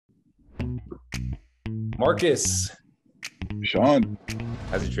Marcus, Sean,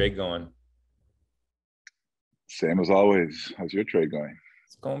 how's your trade going? same as always. How's your trade going?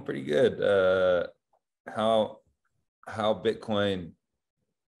 It's going pretty good. How Bitcoin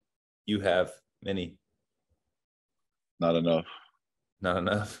you have? Many? Not enough. Not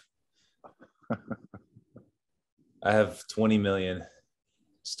enough. I have 20 million.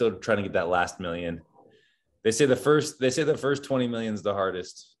 Still trying to get that last million. They say the first 20 million is the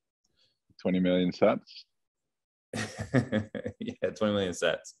hardest. 20 million sats? Yeah, 20 million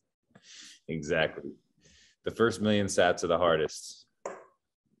sats. Exactly. The first million sats are the hardest.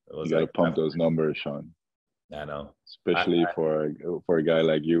 You got to pump those numbers, Sean. I know. Especially for a guy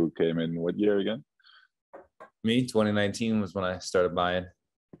like you who came in what year again? Me, 2019 was when I started buying.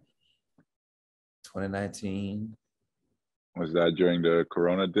 2019. Was that during the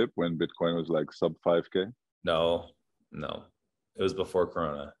Corona dip when Bitcoin was like sub 5K? No. It was before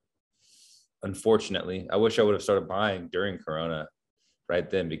Corona. Unfortunately, I wish I would have started buying during Corona right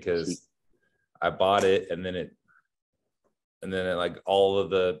then, because I bought it and then it like all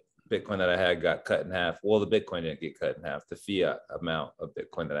of the Bitcoin that I had got cut in half. Well, the Bitcoin didn't get cut in half. The fiat amount of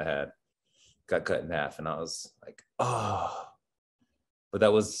Bitcoin that I had got cut in half. And I was like, oh, but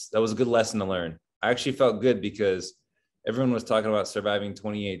that was a good lesson to learn. I actually felt good because everyone was talking about surviving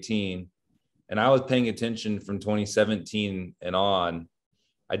 2018 and I was paying attention from 2017 and on.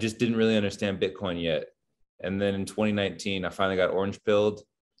 I just didn't really understand Bitcoin yet. And then in 2019, I finally got orange pilled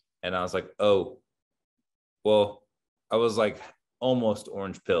and I was like, oh, well, I was like almost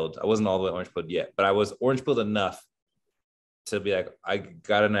orange pilled. I wasn't all the way orange pilled yet, but I was orange pilled enough to be like, I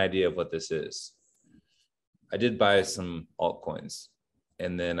got an idea of what this is. I did buy some altcoins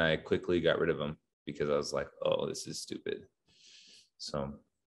and then I quickly got rid of them because I was like, oh, this is stupid. So,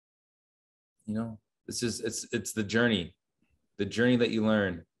 it's the journey that you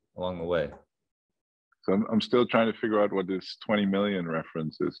learn along the way. So I'm still trying to figure out what this 20 million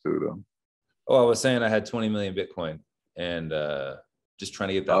reference is to, though. Oh, I was saying I had 20 million Bitcoin and just trying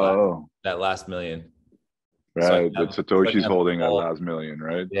to get that last million. Right, so Satoshi's holding that last million,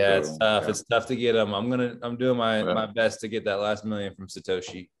 right? Yeah, so, it's tough. Yeah. It's tough to get them. I'm doing my best to get that last million from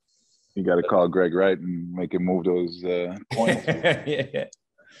Satoshi. You got to call Greg Wright and make him move those coins. Yeah.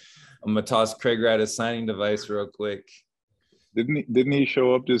 I'm gonna toss Craig Wright a signing device real quick. Didn't he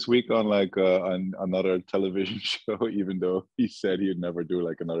show up this week on like on another television show, even though he said he'd never do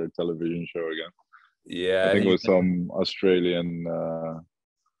like another television show again? Yeah, I think it was some Australian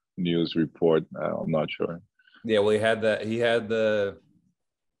news report. I'm not sure. Yeah, well, he had the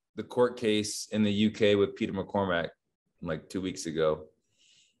court case in the UK with Peter McCormack like 2 weeks ago,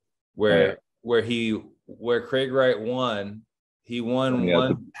 where Craig Wright won. He won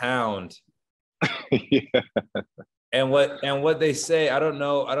 £1. Yeah. And what they say, I don't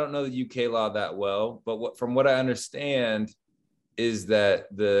know the UK law that well, but from what I understand is that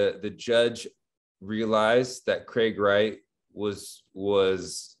the judge realized that Craig Wright was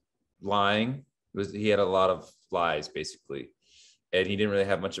lying. He had a lot of lies basically, and he didn't really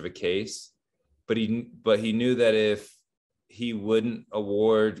have much of a case. But he knew that if he wouldn't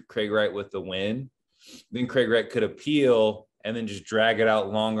award Craig Wright with the win, then Craig Wright could appeal and then just drag it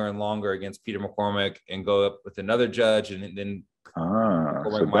out longer and longer against Peter McCormack and go up with another judge. And then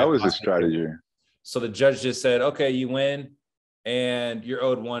so that was a strategy. So the judge just said, okay, you win and you're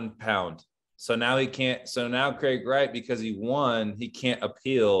owed £1. So now he can't. So now Craig Wright, because he won, he can't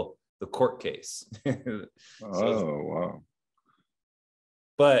appeal the court case. Wow.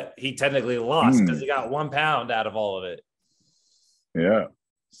 But he technically lost because he got £1 out of all of it. Yeah.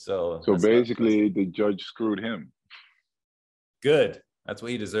 So basically the judge screwed him. Good. That's what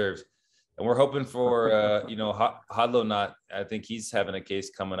he deserves. And we're hoping for, Hodlo Knot. I think he's having a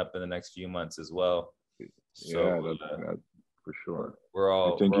case coming up in the next few months as well. So, yeah, that's for sure.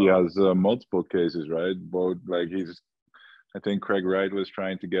 I think he has multiple cases, right? Both I think Craig Wright was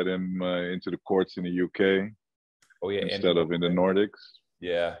trying to get him into the courts in the UK. Oh yeah, instead of in the Nordics.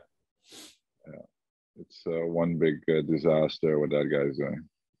 Yeah. It's one big disaster what that guy's doing.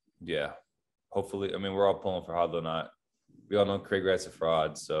 Yeah. Hopefully, I mean, we're all pulling for Hodlo Knot. We all know Craig Wright's a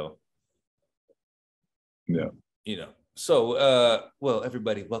fraud, so yeah. So well,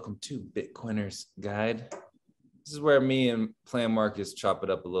 everybody, welcome to Bitcoiners Guide. This is where me and Plan Marcus chop it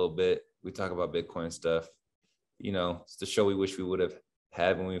up a little bit. We talk about Bitcoin stuff. It's the show we wish we would have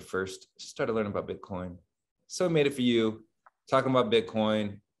had when we first started learning about Bitcoin. So we made it for you, talking about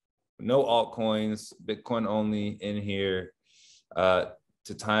Bitcoin, no altcoins, Bitcoin only in here.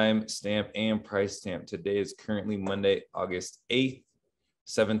 To time stamp and price stamp. Today is currently Monday, August 8th,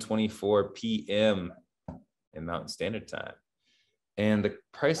 7:24 p.m. in Mountain Standard Time. And the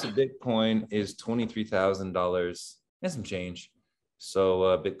price of Bitcoin is $23,000 and some change.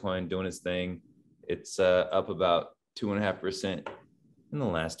 So Bitcoin doing its thing. It's up about 2.5% in the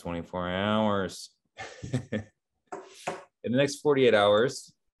last 24 hours. In the next 48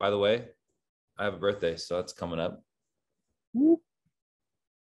 hours, by the way, I have a birthday, so that's coming up.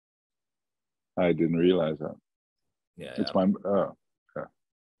 I didn't realize that. Yeah, it's my. Okay.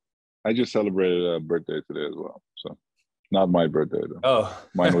 I just celebrated a birthday today as well. So, not my birthday though. Oh,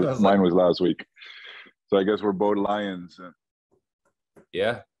 mine was last week. So I guess we're both lions.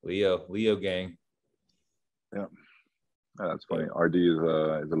 Yeah, Leo gang. Yeah, that's funny. RD is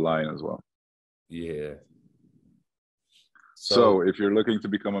a lion as well. Yeah. So if you're looking to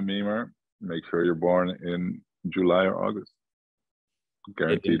become a memer, make sure you're born in July or August.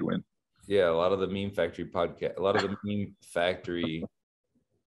 Guaranteed win. Yeah, a lot of the Meme Factory podcast, a lot of the Meme Factory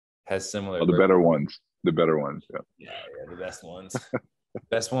has similar. The better ones. The better ones. Yeah, the best ones.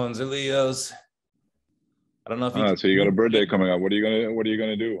 Best ones are Leos. I don't know if you. So you got a birthday coming up. What are you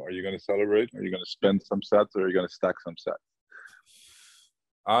gonna do? Are you gonna celebrate? Are you gonna spend some sets, or are you gonna stack some sets?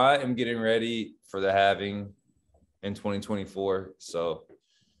 I am getting ready for the halving in 2024, so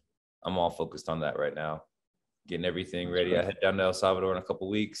I'm all focused on that right now, getting everything ready. I head down to El Salvador in a couple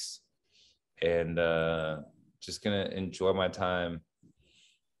weeks, and just gonna enjoy my time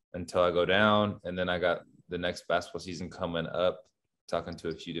until I go down, and then I got the next basketball season coming up. Talking to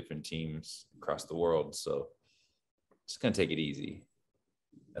a few different teams across the world, so just gonna take it easy.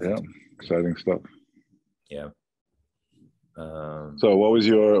 Exciting stuff. Yeah. So what was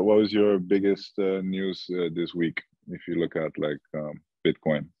your biggest news this week? If you look at like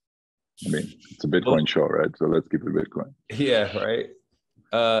Bitcoin, I mean it's a Bitcoin show, right? So let's keep it Bitcoin. Yeah, right.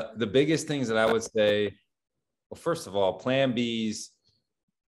 The biggest things that I would say, well, first of all, Plan Bs.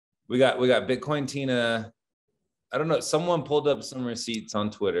 We got Bitcoin Tina. I don't know. Someone pulled up some receipts on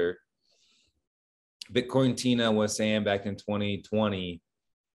Twitter. Bitcoin Tina was saying back in 2020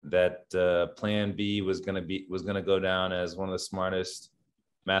 that Plan B was gonna go down as one of the smartest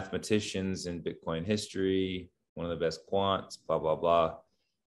mathematicians in Bitcoin history, one of the best quants, blah blah blah.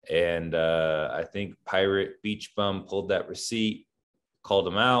 And I think Pirate Beach Bum pulled that receipt, called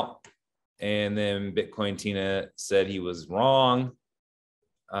him out, and then Bitcoin Tina said he was wrong.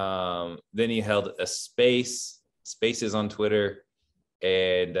 Then he held a spaces on Twitter,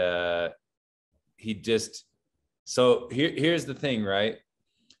 and he just, so here's the thing, right?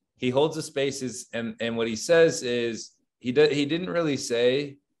 He holds the spaces, and what he says is he didn't really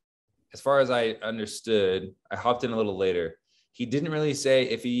say, as far as I understood, I hopped in a little later. He didn't really say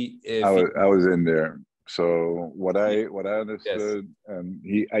if I was in there. So what I understood, yes.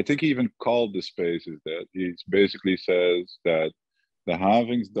 And I think he even called the spaces that he basically says that the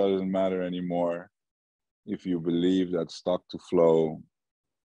halvings doesn't matter anymore if you believe that stock to flow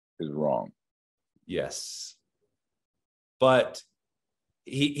is wrong. Yes. But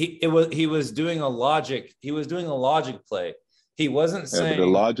he was doing a logic play. He wasn't saying, but the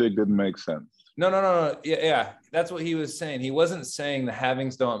logic didn't make sense. No. Yeah. That's what he was saying. He wasn't saying the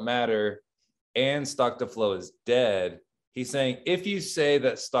halvings don't matter and stock to flow is dead. He's saying if you say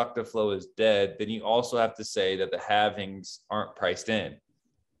that stock to flow is dead, then you also have to say that the halvings aren't priced in.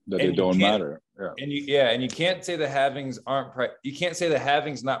 That they don't matter. Yeah. And you can't say the halvings you can't say the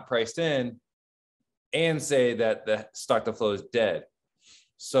halvings not priced in and say that the stock to flow is dead.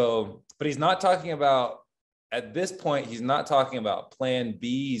 So, but he's not talking about, at this point, he's not talking about Plan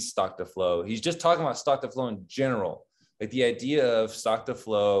B's stock to flow. He's just talking about stock to flow in general. Like the idea of stock to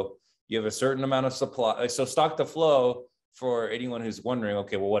flow, you have a certain amount of supply. So stock to flow, for anyone who's wondering,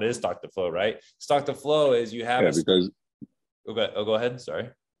 okay, well, what is stock to flow, right? Stock to flow is you have go ahead. Sorry.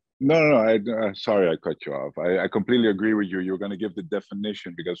 No. Sorry, I cut you off. I completely agree with you. You're going to give the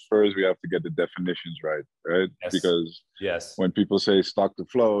definition, because first we have to get the definitions right? Yes. Because when people say stock to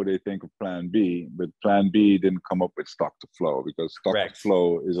flow, they think of Plan B, but Plan B didn't come up with stock to flow, because stock to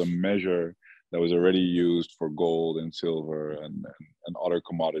flow is a measure that was already used for gold and silver and other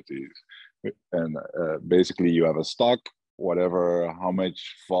commodities. And basically, you have a stock, how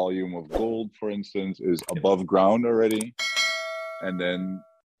much volume of gold, for instance, is above ground already, and then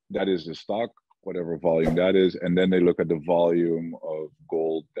that is the stock, whatever volume that is, and then they look at the volume of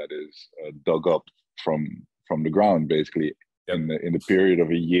gold that is dug up from the ground, basically, in the period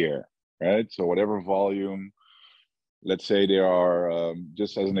of a year, right? So whatever volume, let's say there are,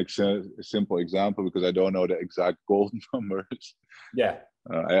 just as a simple example, because I don't know the exact gold numbers. Yeah.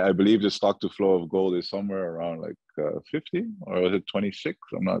 I believe the stock to flow of gold is somewhere around like 50, or is it 26?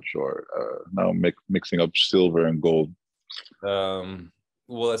 I'm not sure. Now mixing up silver and gold.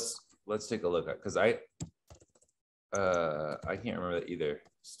 Well, let's take a look at, because I can't remember that either.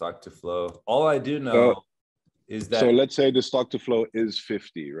 Stock to flow. All I do know So, is so that let's say the stock to flow is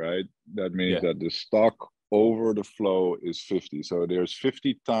 50, right? That means yeah, that the stock over the flow is 50. So there's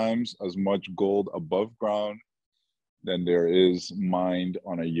 50 times as much gold above ground than there is mined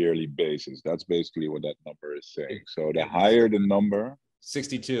on a yearly basis. That's basically what that number is saying. So the it's higher the number,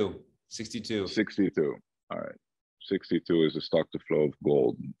 62. 62. 62. All right. 62 is the stock to flow of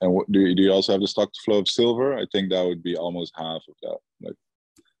gold. And what do you also have the stock to flow of silver? I think that would be almost half of that. Like,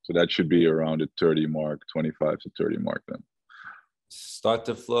 so that should be around the 30 mark, 25 to 30 mark then. Stock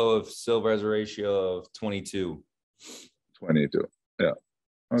to flow of silver has a ratio of 22. 22. Yeah.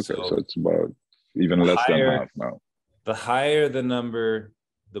 Okay. So So it's about even the less than higher half now. the higher the number,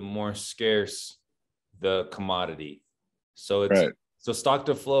 the more scarce the commodity. So it's Right. so stock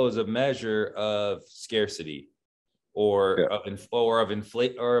to flow is a measure of scarcity or Yeah. of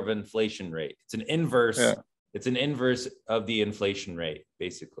inflation rate. It's an inverse. Yeah. It's an inverse of the inflation rate,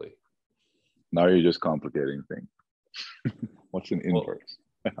 basically. Now you're just complicating things. What's an Well, inverse?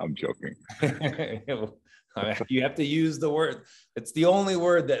 I'm joking. you have to use the word. It's the only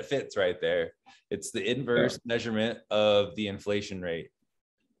word that fits right there. It's the inverse measurement of the inflation rate.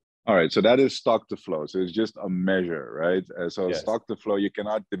 All right, so that is stock to flow. So it's just a measure, right? So Yes. stock to flow, you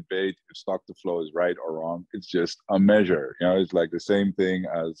cannot debate if stock to flow is right or wrong. It's just a measure. You know, it's like the same thing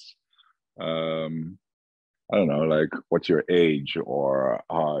as, I don't know, like what's your age, or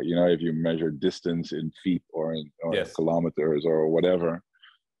you know, if you measure distance in feet or in Yes. kilometers or whatever,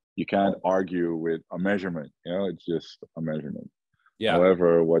 you can't argue with a measurement. You know, it's just a measurement. Yeah.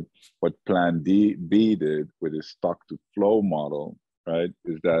 However, what Plan B did with his stock to flow model, right,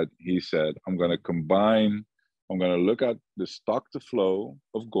 is that he said, I'm going to look at the stock to flow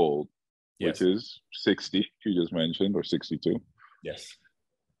of gold, Yes. which is 60, you just mentioned, or 62. Yes.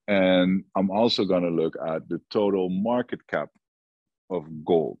 And I'm also going to look at the total market cap of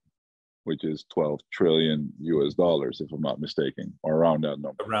gold, which is 12 trillion US dollars, if I'm not mistaken, or around that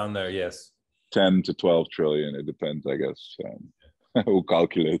number. Around there, yes. 10 to 12 trillion, it depends, I guess. Who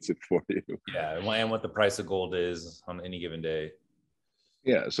calculates it for you? Yeah, and what the price of gold is on any given day.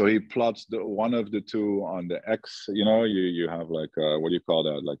 Yeah, so he plots the one of the two on the X. You know, you have like what do you call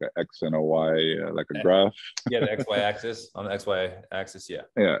that? Like a X and a Y, like a graph. Yeah, the XY axis. On the XY axis, yeah.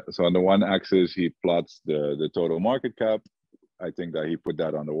 Yeah. So on the one axis, he plots the total market cap. I think that he put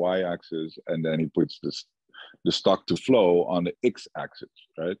that on the Y axis, and then he puts the stock to flow on the X axis,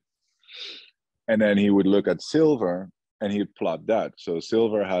 right? And then he would look at silver and he'd plot that. So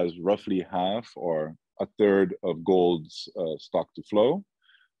silver has roughly half or a third of gold's stock to flow,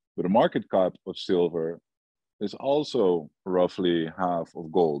 but the market cap of silver is also roughly half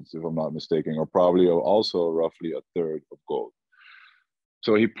of gold's, if I'm not mistaken, or probably also roughly a third of gold.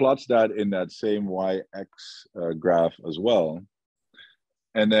 So he plots that in that same YX graph as well.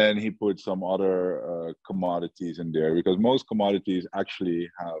 And then he puts some other commodities in there, because most commodities actually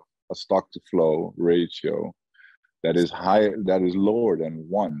have a stock to flow ratio that is lower than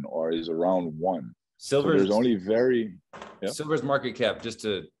 1 or is around 1. So there's only silver's market cap, just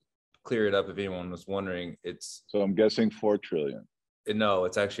to clear it up if anyone was wondering, so I'm guessing 4 trillion. No,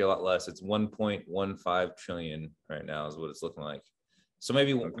 it's actually a lot less. It's 1.15 trillion right now is what it's looking like. So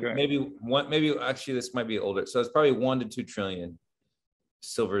maybe actually this might be older. So it's probably 1 to 2 trillion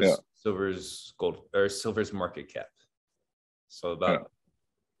silver's gold or silver's market cap. So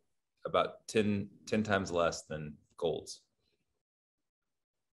about 10 times less than gold's.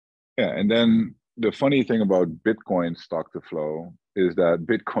 Yeah, and then the funny thing about Bitcoin stock to flow is that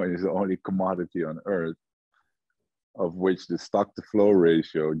Bitcoin is the only commodity on earth of which the stock to flow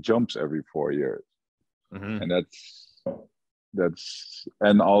ratio jumps every 4 years. Mm-hmm. And that's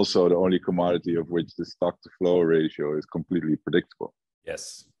and also the only commodity of which the stock to flow ratio is completely predictable.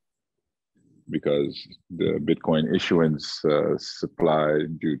 Yes. Because the Bitcoin issuance supply,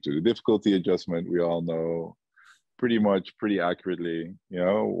 due to the difficulty adjustment, we all know pretty accurately, you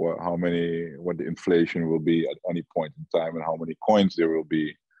know, what the inflation will be at any point in time and how many coins there will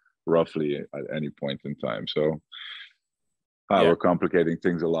be roughly at any point in time. So we're complicating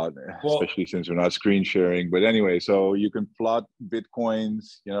things a lot, especially since we're not screen sharing. But anyway, so you can plot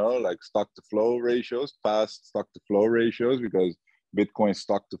Bitcoins, you know, like stock to flow ratios, past stock to flow ratios, because Bitcoin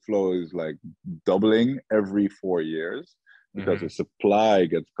stock to flow is like doubling every 4 years because the supply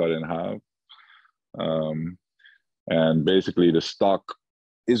gets cut in half. And basically the stock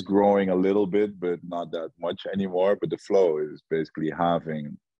is growing a little bit, but not that much anymore. But the flow is basically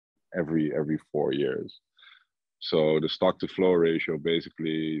halving every 4 years. So the stock to flow ratio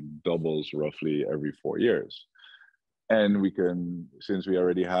basically doubles roughly every 4 years. And we can, since we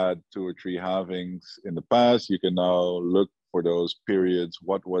already had 2 or 3 halvings in the past, you can now look for those periods.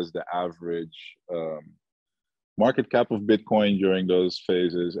 What was the average market cap of Bitcoin during those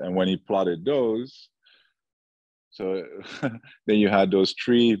phases? And when he plotted those, so then you had those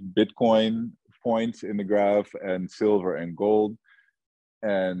 3 Bitcoin points in the graph and silver and gold.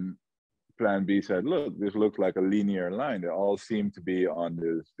 And Plan B said, look, this looks like a linear line. They all seem to be on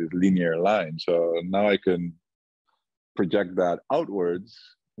this linear line. So now I can project that outwards,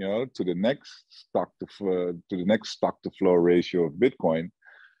 to the next stock to flow ratio of Bitcoin.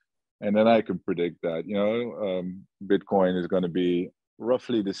 And then I can predict that, Bitcoin is going to be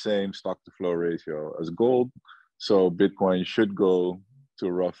roughly the same stock to flow ratio as gold. So Bitcoin should go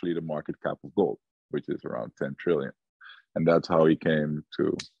to roughly the market cap of gold, which is around 10 trillion. And that's how he came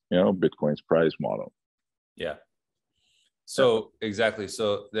to, Bitcoin's price model. Yeah. So exactly.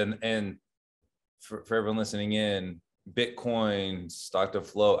 So then, and for everyone listening in, Bitcoin's stock to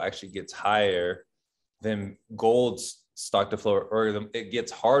flow actually gets higher than gold's stock to flow, or it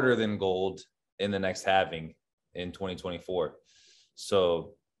gets harder than gold in the next halving in 2024.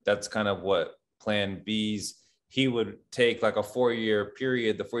 So that's kind of what Plan B's, he would take like a 4-year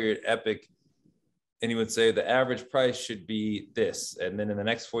period, the 4-year epic, and he would say the average price should be this. And then in the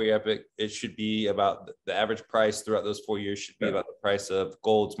next 4-year epic, it should be about the average price throughout those 4 years should be about the price of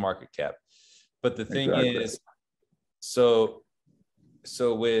gold's market cap. But the thing is, so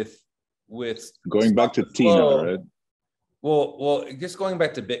with going back to Tina, right? Well, just going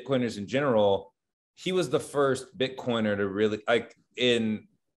back to Bitcoiners in general, he was the first Bitcoiner to really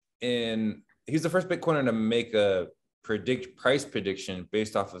he's the first Bitcoiner to make a price prediction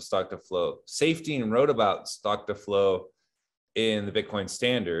based off of stock to flow. Safety wrote about stock to flow in the Bitcoin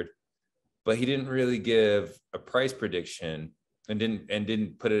Standard, but he didn't really give a price prediction and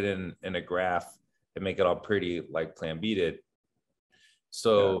didn't put it in a graph and make it all pretty like Plan B did.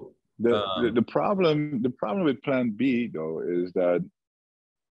 So the problem with Plan B though is that,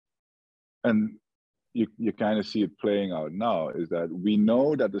 and you kind of see it playing out now, is that we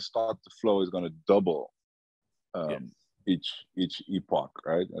know that the stock to flow is going to double each epoch,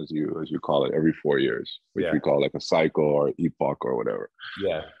 right? As you call it, every 4 years, which we call like a cycle or epoch or whatever.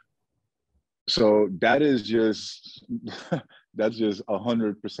 Yeah. So that is just that's just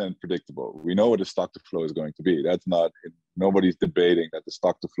 100% predictable. We know what the stock to flow is going to be. That's not, nobody's debating that the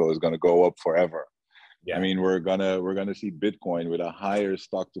stock to flow is going to go up forever. Yeah. I mean, we're gonna see Bitcoin with a higher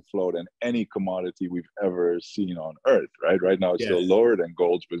stock to flow than any commodity we've ever seen on Earth, right? Right now it's still lower than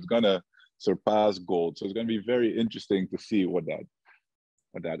gold, but it's gonna surpass gold. So it's gonna be very interesting to see what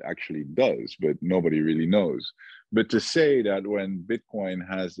that actually does, but nobody really knows. But to say that when Bitcoin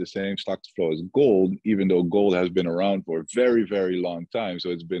has the same stock to flow as gold, even though gold has been around for a very, very long time, so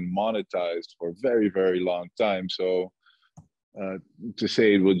it's been monetized for a very, very long time. So to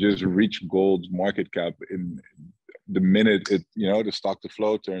say it will just reach gold's market cap in the minute it, the stock to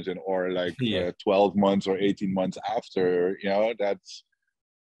flow turns in, or like 12 months or 18 months after,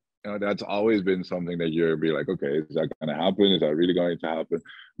 that's always been something that you'll be like, okay, is that going to happen? Is that really going to happen?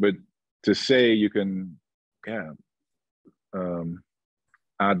 But to say you can, add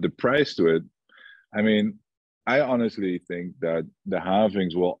the price to it, I mean, I honestly think that the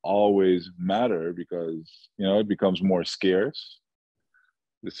halvings will always matter because, it becomes more scarce.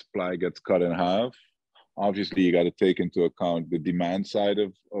 The supply gets cut in half. Obviously, you got to take into account the demand side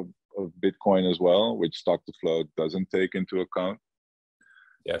of Bitcoin as well, which stock to flow doesn't take into account.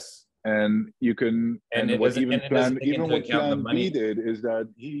 Yes. And you can, and what Plan B did is that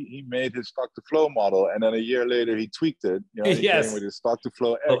he made his stock to flow model, and then a year later he tweaked it. He came with his stock to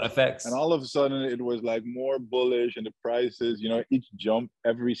flow X, and all of a sudden it was like more bullish, and the prices, each jump,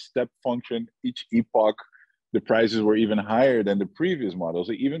 every step function, each epoch, the prices were even higher than the previous model.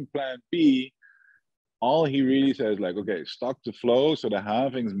 So even Plan B, all he really says, like, okay, stock to flow, so the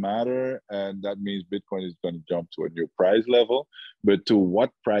halvings matter, and that means Bitcoin is going to jump to a new price level. But to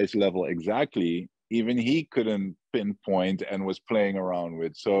what price level exactly, even he couldn't pinpoint and was playing around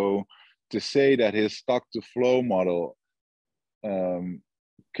with. So to say that his stock to flow model can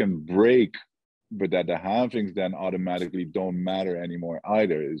break, but that the halvings then automatically don't matter anymore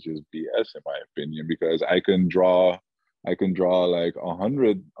either is just BS in my opinion, because I can draw like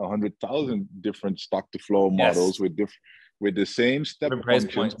 100,000 different stock to flow models with the same step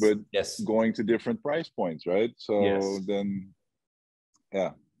different functions, but going to different price points, right? So then,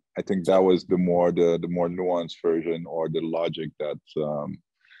 I think that was the more nuanced version, or the logic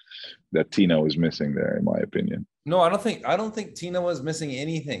that Tina was missing there, in my opinion. No, I don't think Tina was missing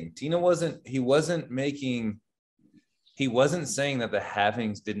anything. He wasn't saying that the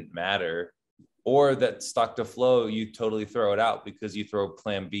halvings didn't matter. or that stock to flow, you totally throw it out because you throw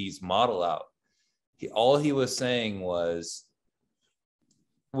Plan B's model out. All he was saying was,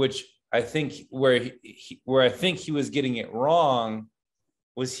 which I think where I think he was getting it wrong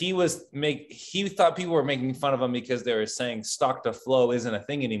was he thought people were making fun of him because they were saying stock to flow isn't a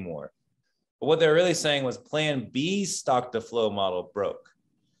thing anymore. But what they're really saying was Plan B's stock to flow model broke.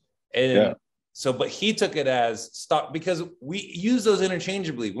 And so, but he took it as stock, because we use those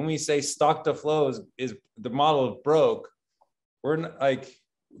interchangeably. When we say stock to flow is the model broke, we're not, like,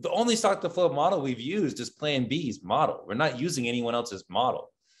 the only stock to flow model we've used is Plan B's model. We're not using anyone else's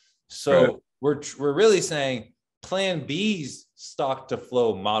model. So we're really saying Plan B's stock to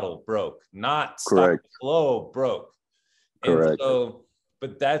flow model broke, not stock to flow broke. And so,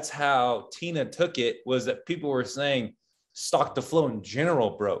 but that's how Tina took it, was that people were saying stock to flow in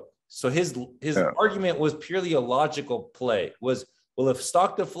general broke. So his argument was purely a logical play, was, well, if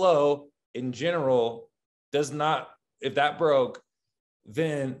stock to flow in general if that broke,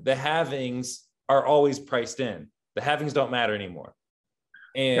 then the halvings are always priced in. The halvings don't matter anymore.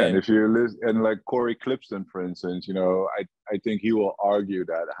 And if you listen, and like Corey Clipston, for instance, I think he will argue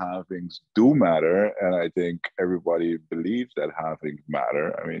that halvings do matter. And I think everybody believes that halvings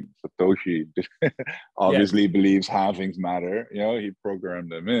matter. I mean, Satoshi obviously believes halvings matter. He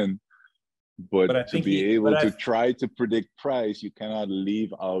programmed them in. But to be able to try to predict price, you cannot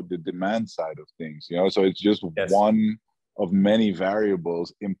leave out the demand side of things. So it's just one of many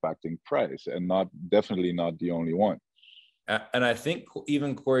variables impacting price, and definitely not the only one. And I think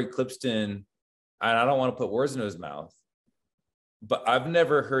even Corey Clipston, and I don't want to put words in his mouth, but I've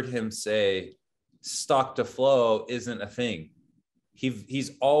never heard him say stock to flow isn't a thing.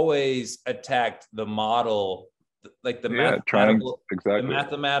 He's always attacked the model, like the mathematical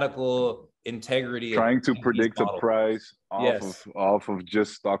integrity, trying to predict a price off of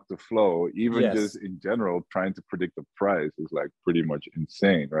just stock to flow. Even just in general, trying to predict the price is like pretty much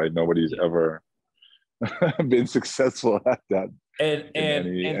insane, right? Nobody's ever been successful at that in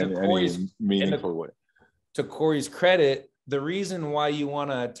any meaningful way. To Corey's credit, the reason why you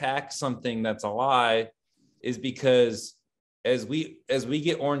want to attack something that's a lie is because as we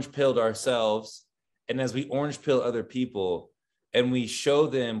get orange pilled ourselves, and as we orange pill other people, and we show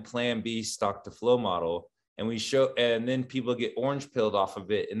them Plan B stock to flow model, and then people get orange pilled off of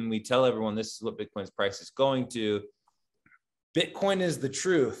it, and we tell everyone this is what Bitcoin's price is going to. Bitcoin is the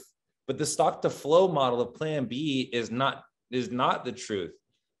truth. But the stock to flow model of Plan B is not the truth.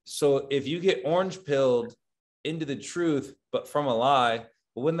 So if you get orange pilled into the truth, but from a lie,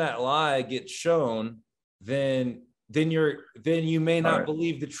 but when that lie gets shown, then you may not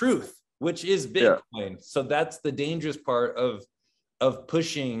believe the truth, which is Bitcoin. So that's the dangerous part of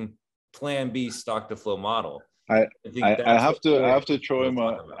pushing Plan B stock to flow model. I have to throw him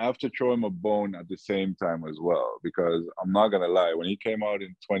a bone at the same time as well, because I'm not gonna lie, when he came out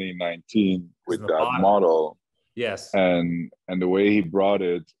in 2019 with that model, and the way he brought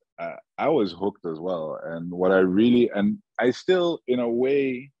it, I was hooked as well. And I still in a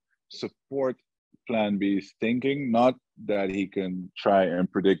way support Plan B's thinking, not that he can try and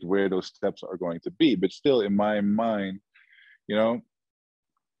predict where those steps are going to be, but still in my mind,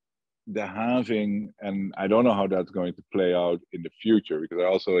 the halving, and I don't know how that's going to play out in the future, because I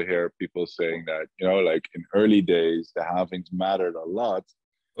also hear people saying that, like in early days, the halvings mattered a lot.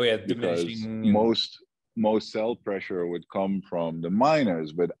 Because most sell pressure would come from the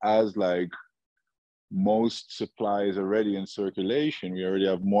miners, but as like most supply is already in circulation, we already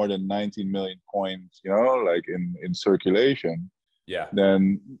have more than 19 million coins, like in circulation.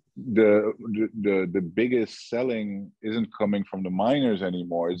 Then the biggest selling isn't coming from the miners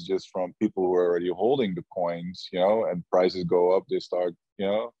anymore. It's just from people who are already holding the coins, and prices go up, they start,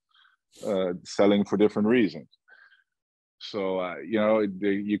 selling for different reasons. So,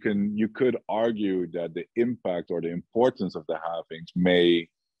 you could argue that the impact or the importance of the halvings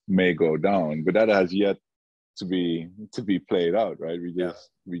may go down, but that has yet to be played out, right? We just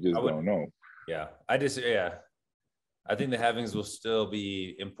don't know. I think the halvings will still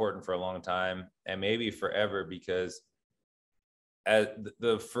be important for a long time, and maybe forever, because as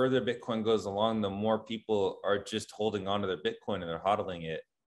the further Bitcoin goes along, the more people are just holding on to their Bitcoin and they're hodling it.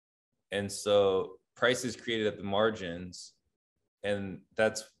 And so price is created at the margins, and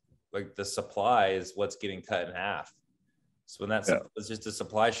that's like the supply is what's getting cut in half. So when it's just a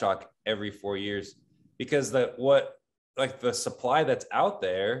supply shock every 4 years, because the supply that's out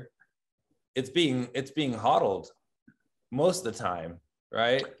there, it's being hodled most of the time,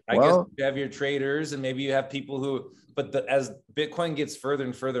 right? I guess you have your traders, and maybe you have people as Bitcoin gets further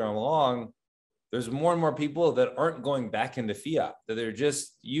and further along, there's more and more people that aren't going back into fiat, that they're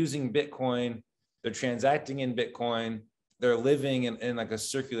just using Bitcoin they're transacting in Bitcoin, they're living in like a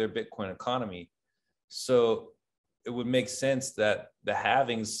circular Bitcoin economy. So it would make sense that the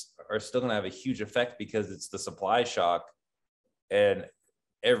halvings are still going to have a huge effect because it's the supply shock. And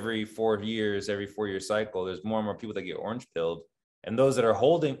every 4 years, every 4-year cycle, there's more and more people that get orange pilled. And those that are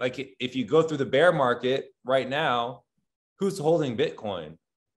holding, like if you go through the bear market right now, who's holding Bitcoin?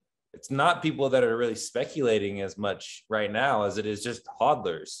 It's not people that are really speculating as much right now as it is just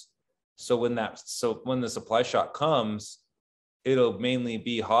hodlers. So when the supply shock comes, it'll mainly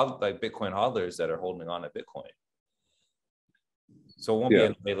be like Bitcoin hodlers that are holding on to Bitcoin. So it won't be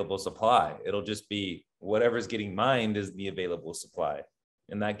an available supply. It'll just be whatever's getting mined is the available supply,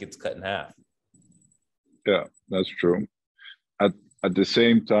 and that gets cut in half. Yeah, that's true. At the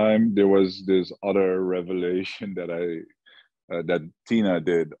same time, there was this other revelation that Tina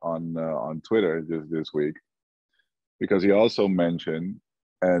did on Twitter this week, because he also mentioned,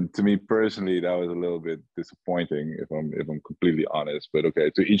 and to me personally, that was a little bit disappointing if I'm completely honest. But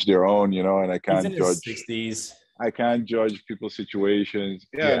okay, to each their own, you know. And I can't judge. 60s. I can't judge people's situations.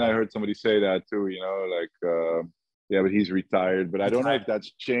 Yeah, and I heard somebody say that too. You know, like yeah, but he's retired. But I don't know if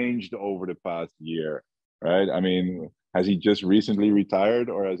that's changed over the past year, right? I mean, has he just recently retired,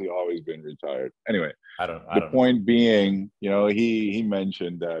 or has he always been retired? Anyway, the point being, you know, he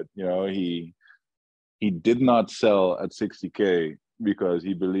mentioned that, you know, he did not sell at 60K because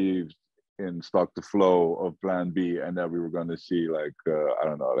he believed in stock to flow of plan B, and that we were going to see like I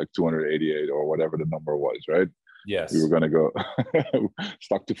don't know, like 288 or whatever the number was, right? Yes, we were going to go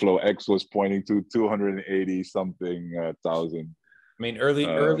stock to flow X was pointing to 280 something thousand. I mean, early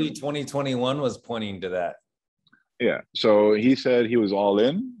 2021 was pointing to that. Yeah, so he said he was all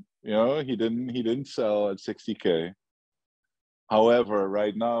in. You know, he didn't sell at 60K. However,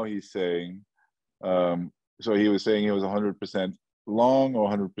 right now he's saying, so he was saying he was 100% long or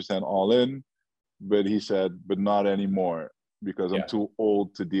 100% all in, but he said, but not anymore because I'm too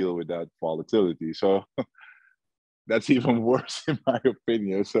old to deal with that volatility. So that's even worse in my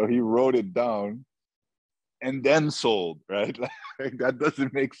opinion. So he wrote it down and then sold, right? Like that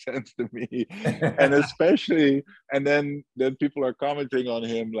doesn't make sense to me. And especially, and then people are commenting on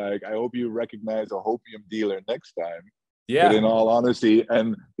him like, I hope you recognize a hopium dealer next time. Yeah. But in all honesty,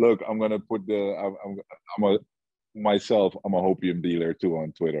 and look, I'm gonna put I'm a hopium dealer too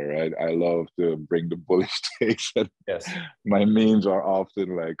on Twitter, right? I love to bring the bullish takes. And my memes are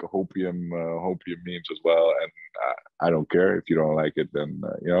often like hopium memes as well. And I don't care if you don't like it, then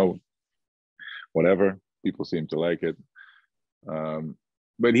you know, whatever. People seem to like it.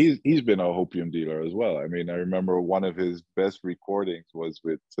 But he's been a hopium dealer as well. I mean, I remember one of his best recordings was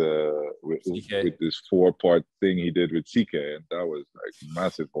with this 4-part thing he did with CK, and that was like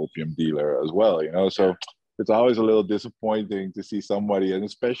massive hopium dealer as well, you know. So it's always a little disappointing to see somebody, and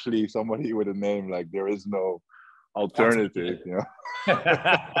especially somebody with a name like There Is No Alternative, you know.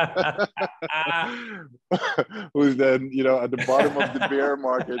 Who's then, you know, at the bottom of the bear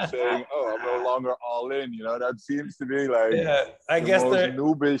market saying, "Oh, I'm no longer all in." You know, that seems to be like I guess most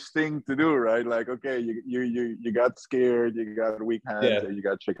noobish thing to do, right? Like, okay, you got scared, you got weak hands, and you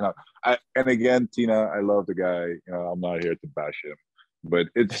got chicken out. And again, Tina, I love the guy. You know, I'm not here to bash him, but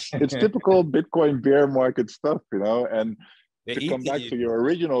it's typical Bitcoin bear market stuff, you know. And to come back to your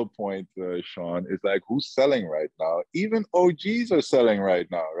original point, Sean, is like, who's selling right now? Even OGs are selling right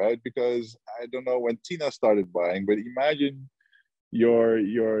now, right? Because I don't know when Tina started buying, but imagine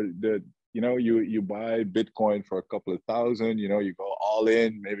you buy Bitcoin for a couple of thousand, you know, you go all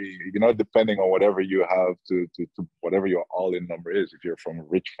in, maybe, you know, depending on whatever you have to whatever your all in number is. If you're from a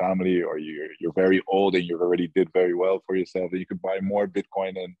rich family or you're very old and you already did very well for yourself, then you could buy more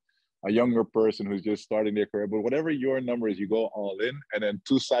Bitcoin than a younger person who's just starting their career. But whatever your number is, you go all in, and then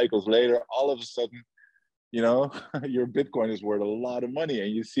 2 cycles later, all of a sudden, you know, your Bitcoin is worth a lot of money, and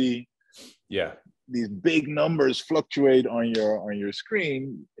you see these big numbers fluctuate on your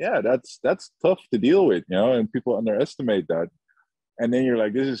screen. Yeah, that's tough to deal with, you know, and people underestimate that. And then you're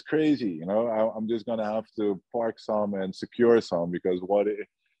like, this is crazy, you know, I'm just gonna have to park some and secure some, because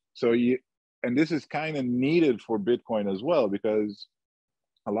and this is kind of needed for Bitcoin as well, because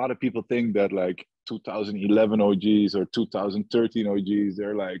a lot of people think that like 2011 OGs or 2013 OGs,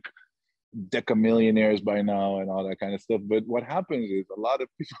 they're like deca millionaires by now and all that kind of stuff. But what happens is a lot of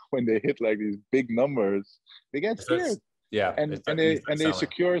people, when they hit like these big numbers, they get scared. And they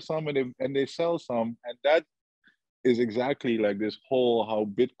secure some and they sell some. And that is exactly like this whole how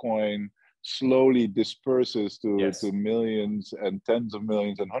Bitcoin slowly disperses to millions and tens of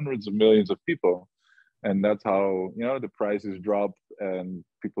millions and hundreds of millions of people. And that's how, you know, the prices drop and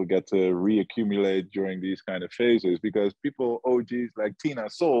people get to reaccumulate during these kind of phases, because people, OGs like Tina,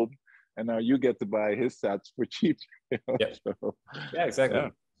 sold and now you get to buy his sats for cheap. Yep. So, Yeah, exactly. yeah.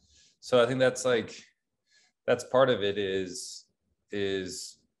 So I think that's part of it is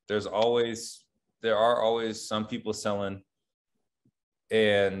there are always some people selling,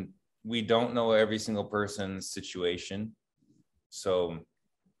 and we don't know every single person's situation. So,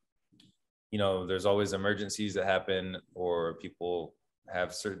 there's always emergencies that happen, or people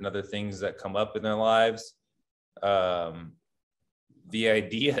have certain other things that come up in their lives. The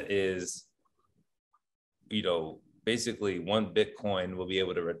idea is, basically one Bitcoin will be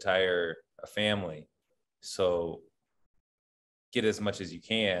able to retire a family. So get as much as you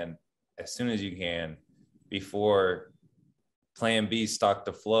can, as soon as you can, before plan B, stock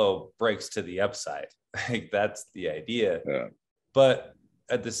to flow, breaks to the upside. Like, that's the idea. Yeah. But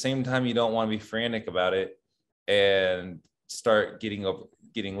at the same time, you don't want to be frantic about it and start getting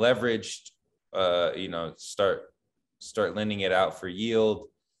leveraged, start lending it out for yield.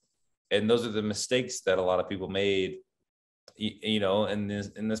 And those are the mistakes that a lot of people made, in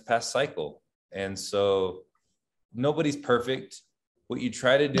this past cycle. And so nobody's perfect. What you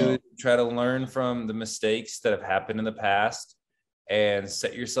try to do is try to learn from the mistakes that have happened in the past and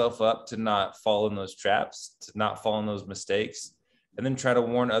set yourself up to not fall in those traps, to not fall in those mistakes, and then try to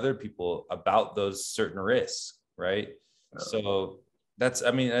warn other people about those certain risks, right? So I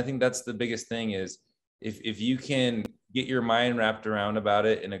think that's the biggest thing is if you can get your mind wrapped around about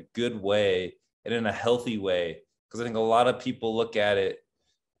it in a good way and in a healthy way, because I think a lot of people look at it,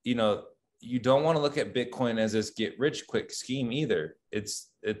 you don't want to look at Bitcoin as this get rich quick scheme either.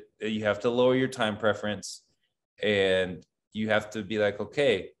 You have to lower your time preference, and you have to be like,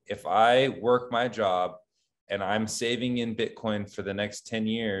 okay, if I work my job and I'm saving in Bitcoin for the next 10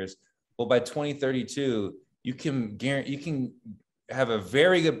 years, well, by 2032, you can have a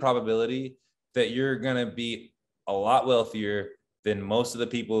very good probability that you're going to be a lot wealthier than most of the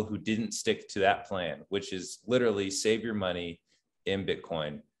people who didn't stick to that plan, which is literally save your money in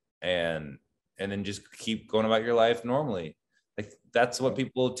Bitcoin and then just keep going about your life normally. Like, that's what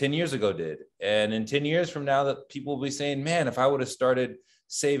people 10 years ago did. And in 10 years from now, that people will be saying, man, if I would have started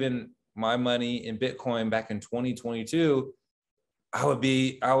saving my money in Bitcoin back in 2022, I would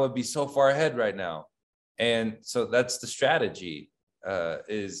be so far ahead right now. And so that's the strategy,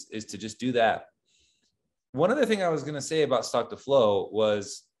 is to just do that. One other thing I was going to say about stock to flow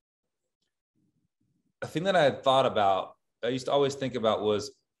was a thing that I had thought about. I used to always think about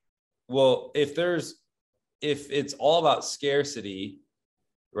was, well, if it's all about scarcity,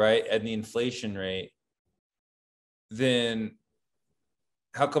 right, and the inflation rate, then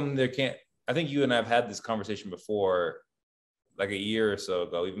how come there can't, I think you and I have had this conversation before, like a year or so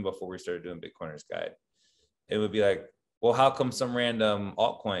ago, even before we started doing Bitcoiners Guide. It would be like, well, how come some random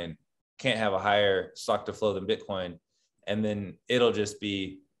altcoin can't have a higher stock to flow than Bitcoin? And then it'll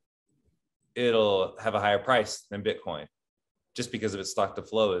have a higher price than Bitcoin, just because of its stock to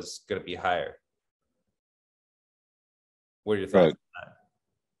flow is going to be higher. What are your thoughts on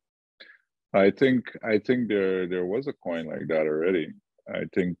that? I think there was a coin like that already. I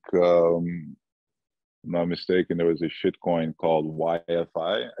think, if I'm not mistaken, there was a shit coin called YFI.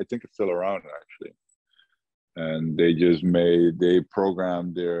 I think it's still around actually. And they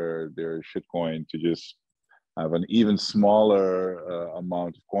programmed their shit coin to just have an even smaller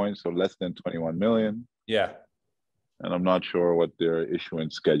amount of coins, so less than 21 million. Yeah. And I'm not sure what their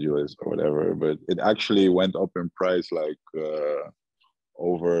issuance schedule is or whatever, but it actually went up in price like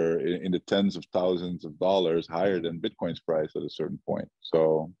over in the tens of thousands of dollars higher than Bitcoin's price at a certain point.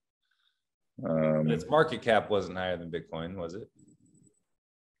 So but its market cap wasn't higher than Bitcoin, was it?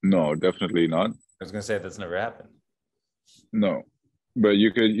 No, definitely not. I was going to say that's never happened. No, but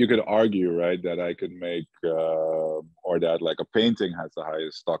you could argue, right, that I could make or that like a painting has the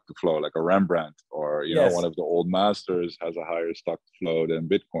highest stock to flow, like a Rembrandt, or Yes. One of the old masters has a higher stock to flow than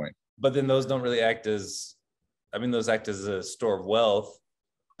Bitcoin. But then those don't really act as, those act as a store of wealth,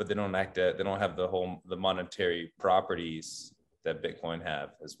 but they don't have the monetary properties that Bitcoin have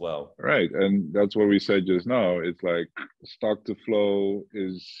as well. Right. And that's what we said just now. It's like stock to flow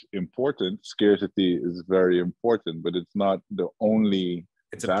is important. Scarcity is very important, but it's not the only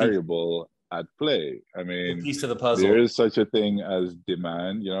variable at play. I mean, a piece of the puzzle. There is such a thing as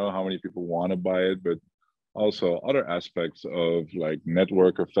demand, how many people want to buy it, but also other aspects of like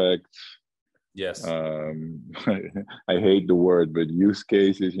network effects. Yes. I hate the word, but use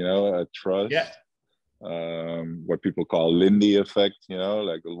cases, a trust. Yeah. What people call Lindy effect,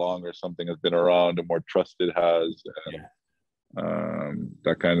 like the longer something has been around, the more trust it has, and,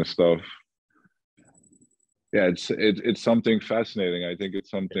 that kind of stuff. Yeah, it's something fascinating. I think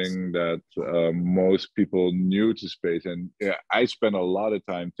it's Yes. something that most people new to space, and yeah, I spend a lot of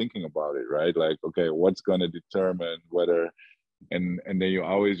time thinking about it. Right, like, okay, what's going to determine whether, and then you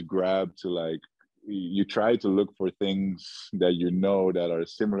always grab to like, you try to look for things that you know that are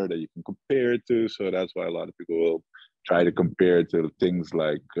similar that you can compare it to. So that's why a lot of people will try to compare it to things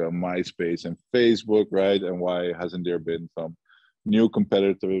like MySpace and Facebook, right? And why hasn't there been some new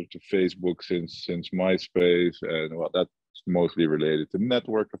competitor to Facebook since MySpace? And well, that's mostly related to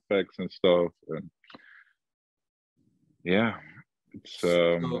network effects and stuff. And yeah, it's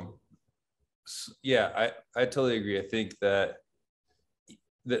So, yeah, I totally agree. I think that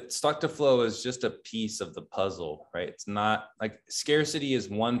stock to flow is just a piece of the puzzle, right? It's not like scarcity is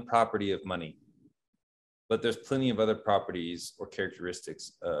one property of money, but there's plenty of other properties or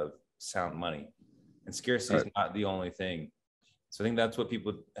characteristics of sound money. And scarcity is right. not the only thing. So I think that's what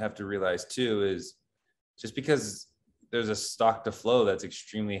people have to realize too is just because there's a stock to flow that's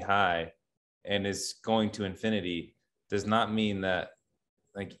extremely high and is going to infinity does not mean that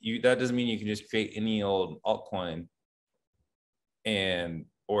like you that doesn't mean you can just create any old altcoin and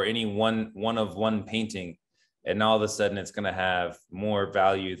or any one of one painting and all of a sudden it's going to have more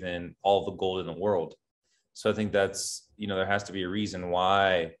value than all the gold in the world. So I think that's, there has to be a reason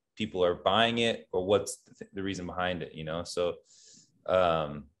why people are buying it or what's the reason behind it. So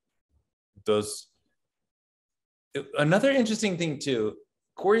um those another interesting thing too,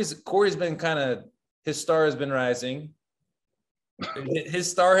 Corey's been kind of, his star has been rising.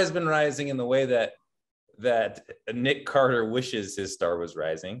 His star has been rising in the way that Nick Carter wishes his star was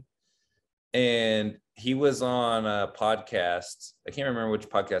rising. And he was on a podcast. I can't remember which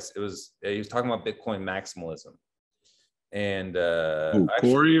podcast it was. He was talking about Bitcoin maximalism. And Who,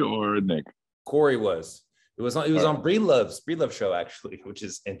 actually, Corey or Nick? Corey was. It was All on right. Breedlove show actually, which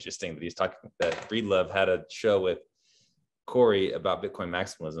is interesting that he's talking that Breedlove had a show with Corey about Bitcoin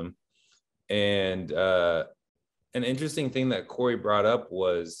maximalism. And an interesting thing that Corey brought up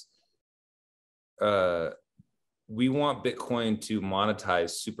was uh, we want Bitcoin to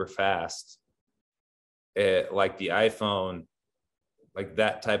monetize super fast, like the iPhone, like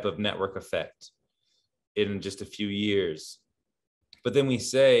that type of network effect in just a few years. But then we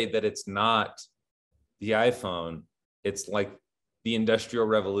say that it's not the iPhone, it's like the Industrial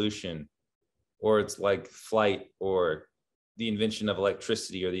Revolution, or it's like flight, or the invention of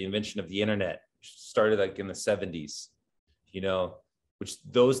electricity, or the invention of the internet, started like in the 70s, which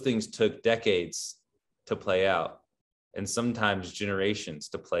those things took decades to play out and sometimes generations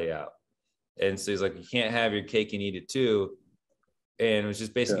to play out. And so he's like, you can't have your cake and eat it too. And it was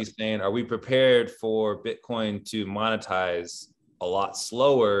just Yeah. basically saying, are we prepared for Bitcoin to monetize a lot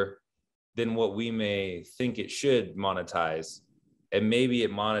slower than what we may think it should monetize? And maybe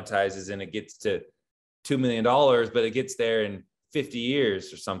it monetizes and it gets to $2 million, but it gets there in 50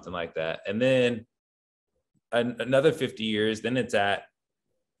 years or something like that. And then another 50 years, then it's at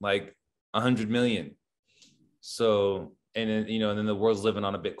like 100 million. So, and then the world's living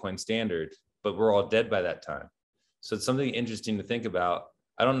on a Bitcoin standard, but we're all dead by that time. So it's something interesting to think about.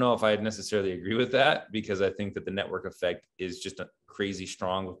 I don't know if I necessarily agree with that because I think that the network effect is just crazy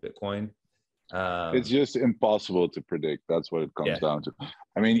strong with Bitcoin. It's just impossible to predict. That's what it comes Yeah. down to.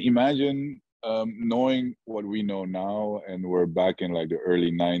 I mean, imagine knowing what we know now, and we're back in like the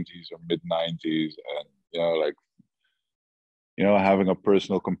early 90s or mid 90s, and like, having a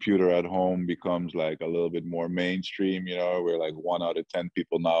personal computer at home becomes like a little bit more mainstream. Where like 1 out of 10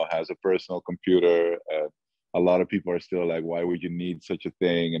 people now has a personal computer. A lot of people are still like, why would you need such a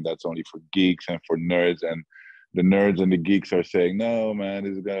thing? And that's only for geeks and for nerds. And the nerds and the geeks are saying, no, man,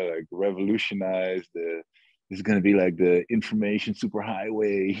 this is gonna like revolutionize the. This is gonna be like the information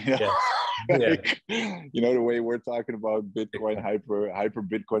superhighway. Yes. Yeah. Like, the way we're talking about Bitcoin, hyper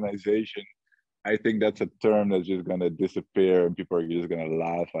Bitcoinization. I think that's a term that's just gonna disappear, and people are just gonna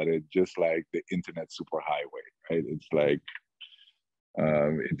laugh at it, just like the internet superhighway, right? It's like,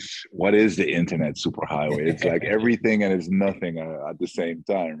 it's what is the internet superhighway? It's like everything and it's nothing at the same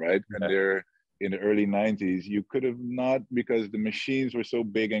time, right? And Yeah. there, in the early 90s, you could have not, because the machines were so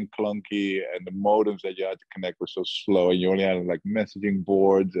big and clunky, and the modems that you had to connect were so slow, and you only had like messaging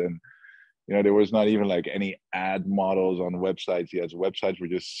boards, and there was not even like any ad models on websites. Yes, websites were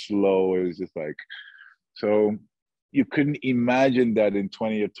just slow. It was just like, so you couldn't imagine that in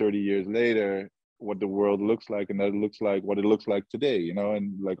 20 or 30 years later, what the world looks like, and that it looks like what it looks like today,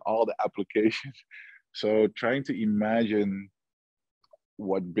 and like all the applications. So trying to imagine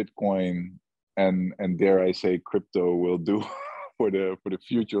what Bitcoin and dare I say crypto will do for the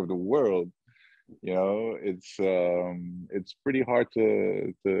future of the world, it's pretty hard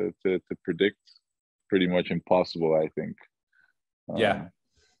to predict. pretty much impossible, I think. Yeah.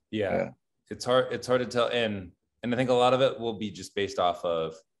 Yeah. It's hard to tell. And I think a lot of it will be just based off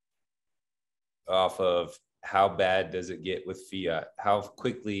of how bad does it get with fiat? How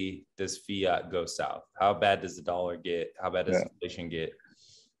quickly does fiat go south? How bad does the dollar get? How bad does inflation get?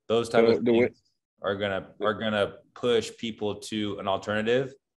 Those type of things are gonna push people to an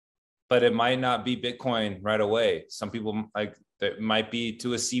alternative, but it might not be Bitcoin right away. Some people like that might be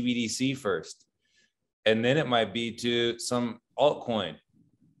to a CBDC first, and then it might be to some altcoin.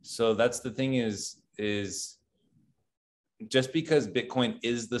 So that's the thing is just because Bitcoin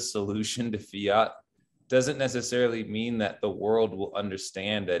is the solution to fiat doesn't necessarily mean that the world will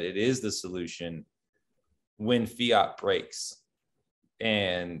understand that it is the solution when fiat breaks.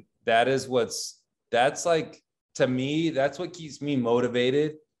 And that's like, to me, that's what keeps me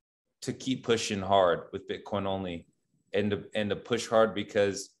motivated to keep pushing hard with Bitcoin only and to push hard,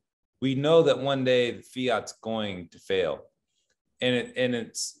 because we know that one day the fiat's going to fail. And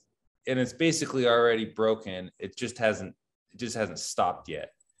it's basically already broken. It just hasn't stopped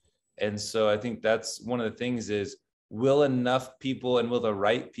yet. And so I think that's one of the things is, will enough people and will the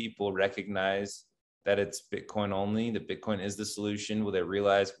right people recognize that it's Bitcoin only, that Bitcoin is the solution? Will they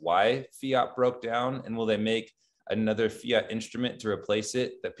realize why fiat broke down, and will they make another fiat instrument to replace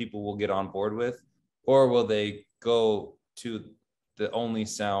it that people will get on board with? Or will they go to the only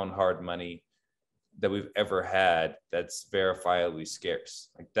sound hard money that we've ever had that's verifiably scarce?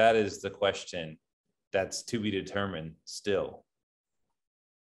 Like, that is the question that's to be determined still.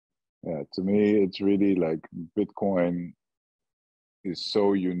 Yeah, to me, it's really like Bitcoin is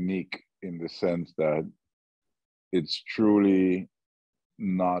so unique in the sense that it's truly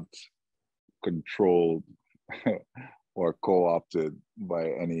not controlled or co-opted by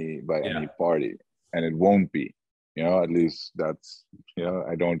any party, and it won't be. At least that's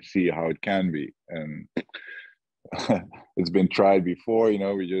I don't see how it can be, and it's been tried before.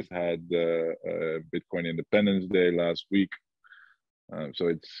 We just had Bitcoin Independence Day last week.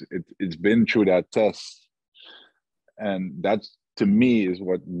 So it's been through that test, and that's, to me, is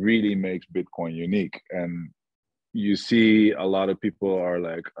what really makes Bitcoin unique. And you see a lot of people are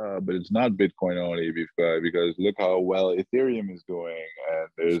like, but it's not Bitcoin only, because look how well Ethereum is doing, and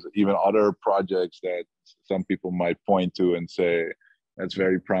there's even other projects that some people might point to and say that's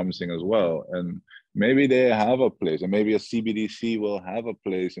very promising as well. And maybe they have a place, and maybe a CBDC will have a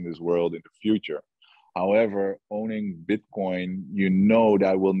place in this world in the future. However, owning Bitcoin,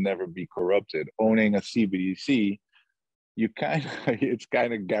 that will never be corrupted. Owning a CBDC, it's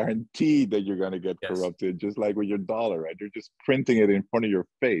kind of guaranteed that you're going to get corrupted, just like with your dollar, right? They're just printing it in front of your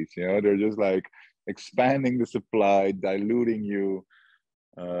face. They're just like expanding the supply, diluting you,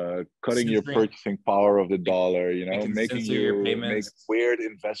 cutting your purchasing power of the dollar, making you make weird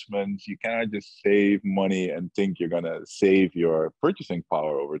investments. You cannot just save money and think you're going to save your purchasing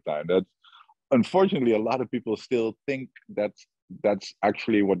power over time. That's, unfortunately, a lot of people still think that's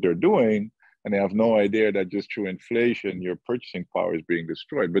actually what they're doing, and they have no idea that just through inflation, your purchasing power is being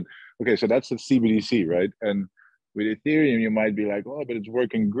destroyed. But okay, so that's the CBDC, right? And with Ethereum, you might be like, oh, but it's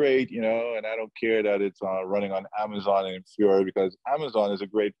working great, and I don't care that it's running on Amazon and Infura, because Amazon is a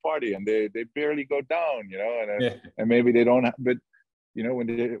great party and they barely go down, and maybe they don't, but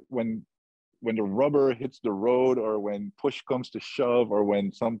when the rubber hits the road, or when push comes to shove, or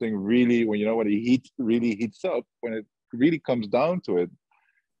when something really, when the heat really heats up, when it really comes down to it,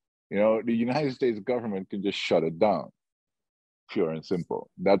 the United States government can just shut it down, pure and simple.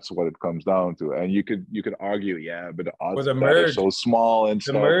 That's what it comes down to. And you could argue, yeah, but the odds of that are so small and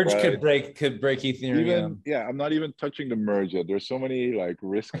stuff. The merge, right? could break Ethereum. I'm not even touching the merge yet. There's so many like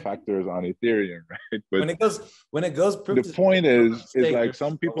risk factors on Ethereum, right? But when it goes the point is like,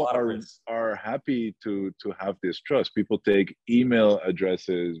 some people are happy to have this trust. People take email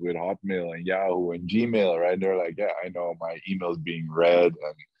addresses with Hotmail and Yahoo and Gmail, right? And they're like, yeah, I know my email is being read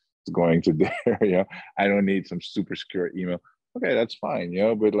and it's going to there. I don't need some super secure email. Okay, that's fine,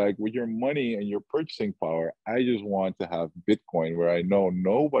 but like with your money and your purchasing power, I just want to have Bitcoin where I know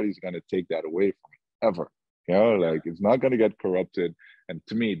nobody's going to take that away from me ever. Like, it's not going to get corrupted. And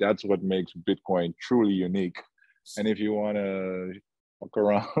to me, that's what makes Bitcoin truly unique. And if you want to fuck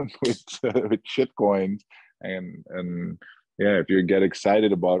around with shit coins and if you get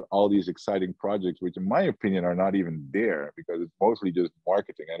excited about all these exciting projects, which in my opinion are not even there, because it's mostly just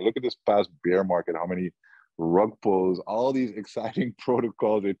marketing. And look at this past bear market, how many rug pulls, all these exciting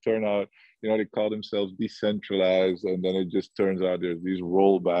protocols, they turn out, they call themselves decentralized, and then it just turns out there's these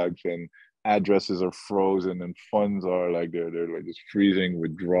rollbacks and addresses are frozen and funds are like they're like just freezing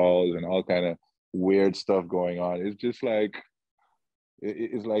withdrawals and all kind of weird stuff going on. It's just like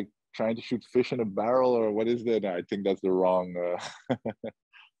it's like trying to shoot fish in a barrel, or what is that? I think that's the wrong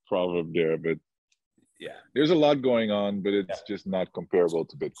proverb there. But yeah, there's a lot going on, but yeah. it's just not comparable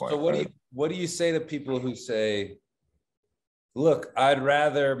to Bitcoin. So what do you say to people who say, look, I'd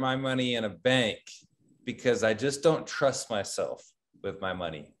rather my money in a bank because I just don't trust myself with my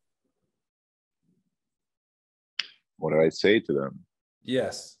money? What do I say to them?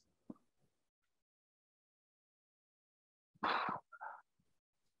 Yes.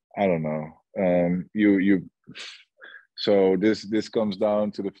 I don't know. So this comes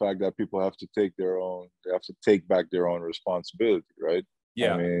down to the fact that people have to they have to take back their own responsibility, right?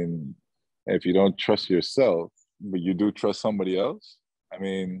 Yeah. I mean, if you don't trust yourself, but you do trust somebody else, I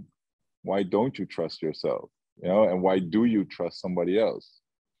mean, why don't you trust yourself? You know, and why do you trust somebody else?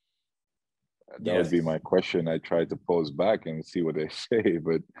 That would be my question. I try to pose back and see what they say,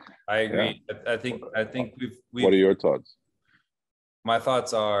 but I agree. Yeah. I think we've. What are your thoughts? My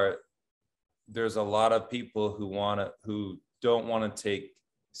thoughts are, there's a lot of people who don't want to take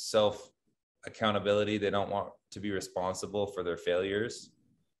self accountability. They don't want to be responsible for their failures.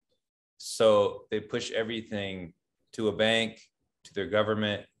 So they push everything to a bank, to their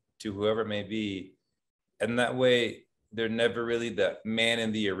government, to whoever it may be. And that way they're never really the man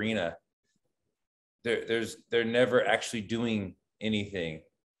in the arena. They're never actually doing anything.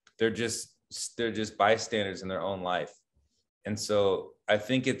 They're just bystanders in their own life. And so I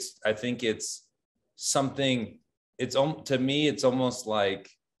think it's something, to me, it's almost like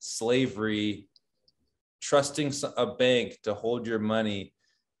slavery. Trusting a bank to hold your money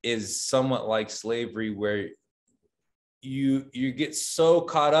is somewhat like slavery, where you get so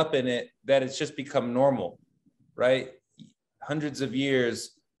caught up in it that it's just become normal, right? Hundreds of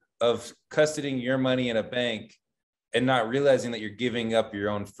years of custodying your money in a bank and not realizing that you're giving up your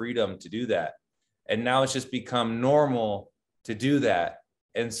own freedom to do that. And now it's just become normal to do that.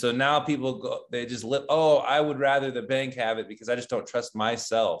 And so now people they just live, oh, I would rather the bank have it because I just don't trust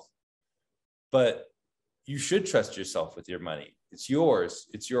myself. But you should trust yourself with your money. It's yours.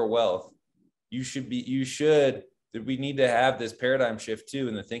 It's your wealth. We need to have this paradigm shift too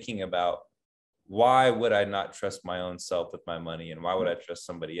in the thinking about, why would I not trust my own self with my money? And why would I trust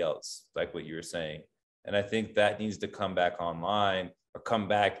somebody else? Like what you were saying. And I think that needs to come back online, or come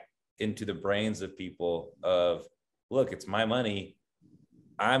back into the brains of people of, look, it's my money.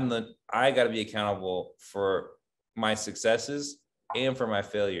 I got to be accountable for my successes and for my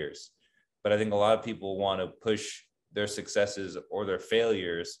failures. But I think a lot of people want to push their successes or their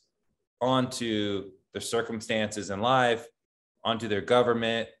failures onto their circumstances in life, onto their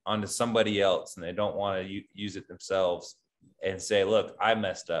government, onto somebody else, and they don't want to use it themselves and say, look, I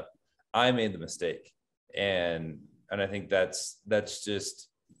messed up. I made the mistake. And I think that's just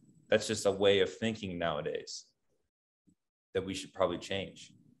a way of thinking nowadays that we should probably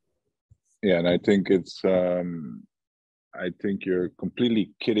change. Yeah, and I think I think you're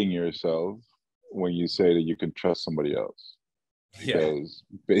completely kidding yourself when you say that you can trust somebody else. Because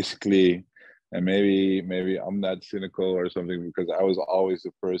basically, and maybe I'm not cynical or something, because I was always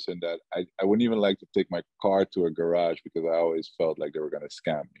the person that I wouldn't even like to take my car to a garage because I always felt like they were going to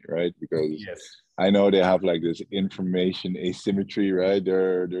scam me, right? Because I know they have like this information asymmetry, right?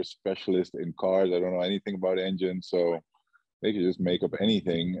 They're specialists in cars. I don't know anything about engines, so they could just make up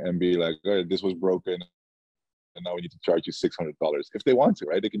anything and be like, all right, this was broken, and now we need to charge you $600 if they want to,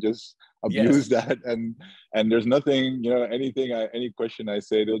 right? They can just abuse that, and there's nothing, any question I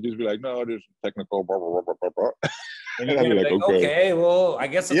say, they'll just be like, no, there's technical blah blah blah blah blah. And you're gonna be like, okay, well, I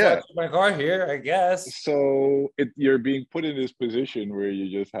guess that's why I took my car here, I guess. So you're being put in this position where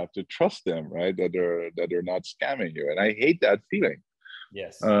you just have to trust them, right? That they're not scamming you, and I hate that feeling.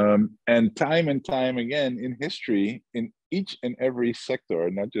 Yes. And time again in history, in each and every sector,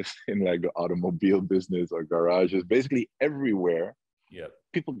 not just in like the automobile business or garages, basically everywhere,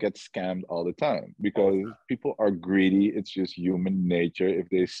 people get scammed all the time because people are greedy. It's just human nature. If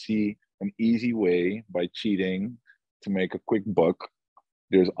they see an easy way by cheating to make a quick buck,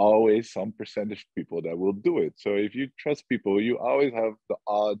 there's always some percentage of people that will do it. So if you trust people, you always have the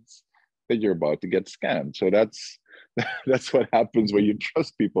odds that you're about to get scammed. So that's what happens when you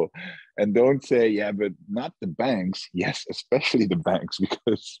trust people. And don't say, yeah, but not the banks. Yes, especially the banks,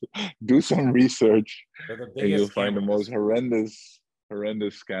 because do some research and you'll find the most horrendous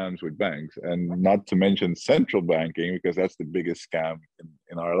scams with banks, and not to mention central banking, because that's the biggest scam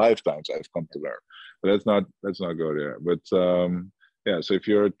in our lifetimes, I've come to learn. But let's not go there. But so if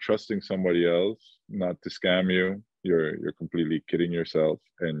you're trusting somebody else not to scam you, you're completely kidding yourself,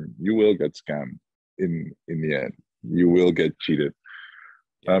 and you will get scammed in the end. You will get cheated.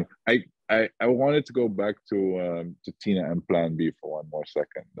 I I wanted to go back to Tina and Plan B for one more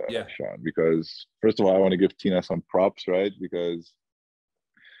second, Yeah. Sean, because first of all, I want to give Tina some props, right? Because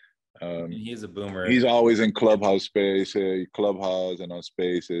He's a boomer. he's always in Clubhouse space, Clubhouse and on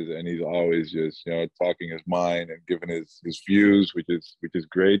Spaces, and he's always just talking his mind and giving his views, which is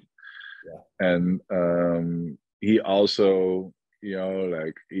great. Yeah. And he also,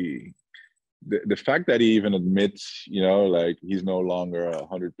 like the fact that he even admits, like he's no longer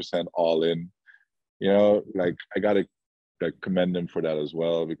 100% all in, like I gotta like commend him for that as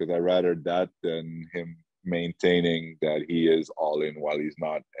well, because I rather that than him maintaining that he is all in while he's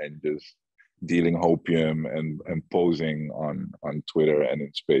not, and just dealing hopium and posing on Twitter and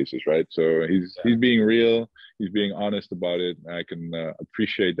in spaces, right? So he's being real, he's being honest about it. I can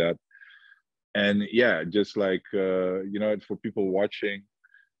appreciate that. And yeah, just like for people watching,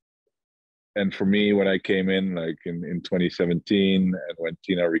 and for me, when I came in, like in 2017, and when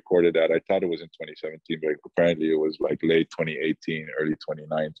Tina recorded that, I thought it was in 2017, but apparently it was like late 2018, early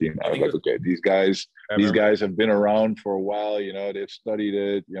 2019. I was like, okay, these guys have been around for a while, they've studied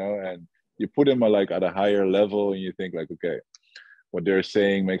it, and you put them at a higher level, and you think like, okay, what they're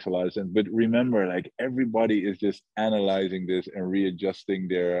saying makes a lot of sense. But remember, like everybody is just analyzing this and readjusting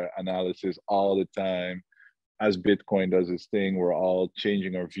their analysis all the time. As Bitcoin does its thing, we're all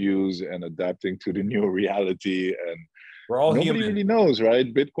changing our views and adapting to the new reality. And we're all nobody really knows,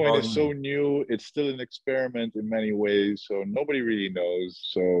 right? Bitcoin is so new. It's still an experiment in many ways. So nobody really knows.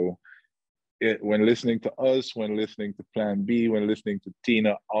 So when listening to us, when listening to Plan B, when listening to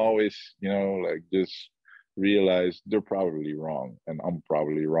Tina, always, just realize they're probably wrong, and I'm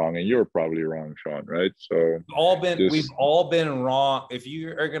probably wrong, and you're probably wrong, Sean, right? So we've all been wrong. If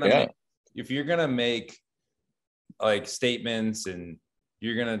you are gonna make like statements and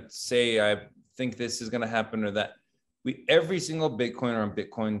you're gonna say I think this is gonna happen or that, every single Bitcoiner on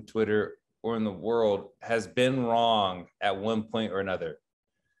Bitcoin Twitter or in the world has been wrong at one point or another.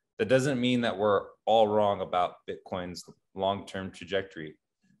 That doesn't mean that we're all wrong about Bitcoin's long-term trajectory,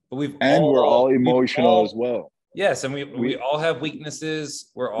 but we're all emotional as well. Yes, and we all have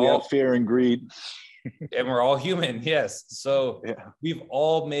weaknesses. We have fear and greed, and we're all human. Yes, so we've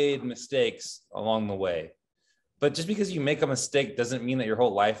all made mistakes along the way. But just because you make a mistake doesn't mean that your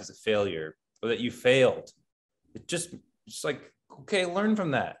whole life is a failure or that you failed. It just like, okay, learn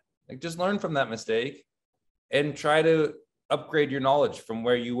from that. Like just learn from that mistake and try to upgrade your knowledge from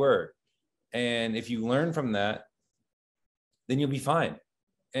where you were. And if you learn from that, then you'll be fine.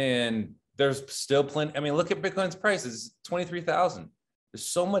 And there's still plenty. I mean, look at Bitcoin's price. It's 23,000. There's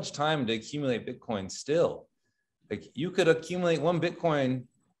so much time to accumulate Bitcoin still. Like you could accumulate one Bitcoin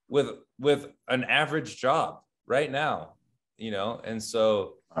with an average job right now, and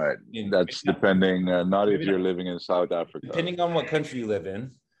so all right, that's depending not if you're living in South Africa, depending on what country you live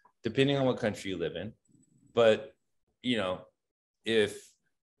in, but if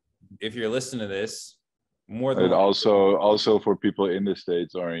you're listening to this, more than also for people in the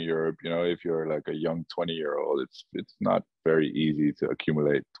States or in Europe, if you're like a young 20-year-old, it's not very easy to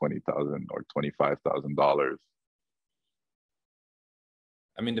accumulate $20,000 or $25,000.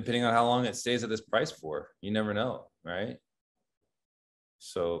 I mean, depending on how long it stays at this price for, you never know, right?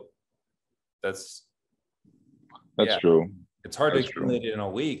 So that's true. It's hard to accumulate it in a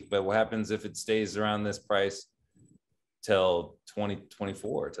week, but what happens if it stays around this price till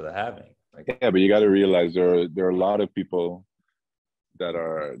 2024 to the halving? But you got to realize there are a lot of people that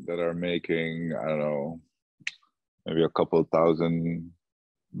are making, I don't know, maybe a couple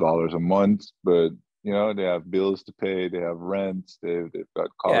 $1,000 a month, but they have bills to pay, they have rent, they've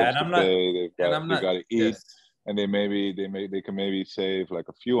got college to pay, they got to eat, and they can maybe save like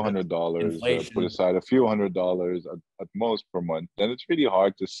a few $100s, put aside a few $100s at most per month. Then it's really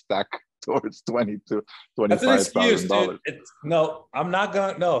hard to stack towards $25,000. No, I'm not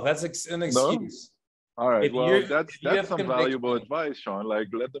gonna. No, that's an excuse. No? All right. Well, that's some valuable advice, Sean. Like,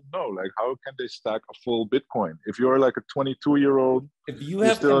 let them know, like, how can they stack a full Bitcoin? If you're like a 22-year-old, if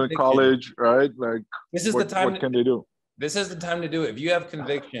you're still in college, right? Like, this is the time. What can they do? This is the time to do it. If you have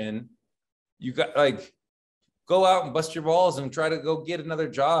conviction, you got go out and bust your balls and try to go get another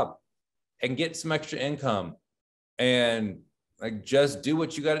job and get some extra income, and just do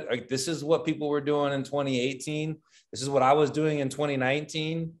what you got. Like, this is what people were doing in 2018. This is what I was doing in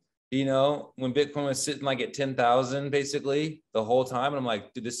 2019. When Bitcoin was sitting at 10,000 basically the whole time. And I'm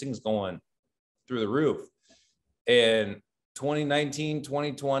like, dude, this thing's going through the roof. And 2019,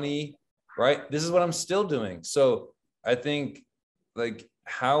 2020, right? This is what I'm still doing. So I think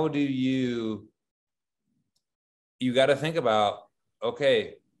how do you got to think about,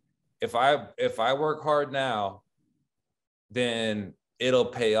 okay, if I work hard now, then it'll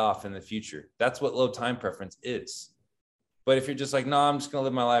pay off in the future. That's what low time preference is. But if you're just like, no, I'm just going to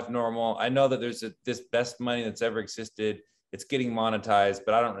live my life normal. I know that there's this best money that's ever existed. It's getting monetized,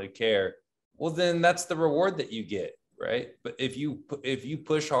 but I don't really care. Well, then that's the reward that you get, right? But if you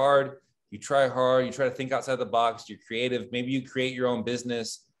push hard, you try to think outside the box, you're creative, maybe you create your own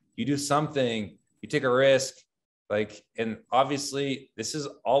business, you do something, you take a risk, like, and obviously this is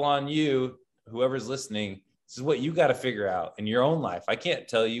all on you, whoever's listening. This is what you got to figure out in your own life. We can't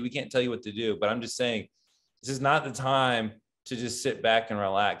tell you what to do, but I'm just saying, this is not the time to just sit back and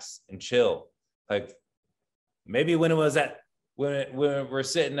relax and chill. Like maybe when we're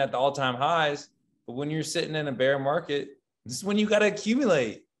sitting at the all-time highs, but when you're sitting in a bear market, this is when you got to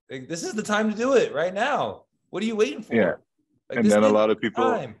accumulate. Like, this is the time to do it right now. What are you waiting for? Yeah. Like, and then a lot of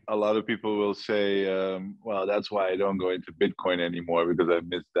people will say, well, that's why I don't go into Bitcoin anymore, because I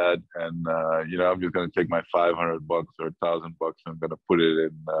missed that. And, I'm just going to take my $500 or $1,000 and I'm going to put it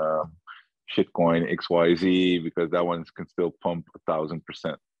in shitcoin XYZ, because that one can still pump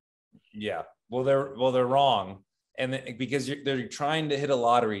 1,000%. Yeah. Well, they're wrong. And because they're trying to hit a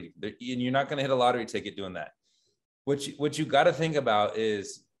lottery, and you're not going to hit a lottery ticket doing that. What you got to think about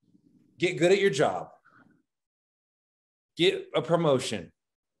is get good at your job, get a promotion,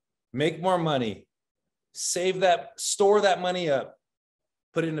 make more money, store that money up,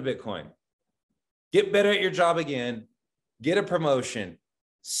 put it into Bitcoin, get better at your job again, get a promotion,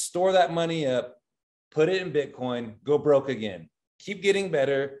 store that money up, put it in Bitcoin, go broke again, keep getting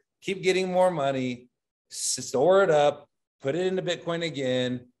better, keep getting more money, store it up, put it into Bitcoin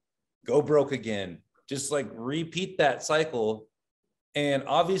again, go broke again. Just like repeat that cycle. And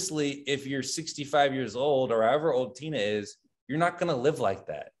obviously, if you're 65 years old or however old Tina is, you're not going to live like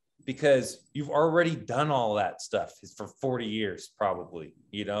that, because you've already done all that stuff for 40 years, probably,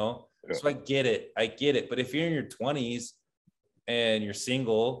 Yeah. So I get it. But if you're in your 20s and you're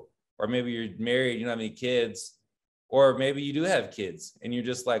single, or maybe you're married, you don't have any kids, or maybe you do have kids and you're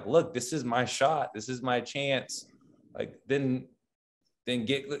just like, look, this is my shot. This is my chance. Like, then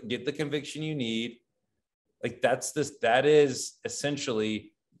get the conviction you need. Like that is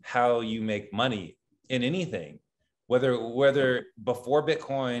essentially how you make money in anything, whether before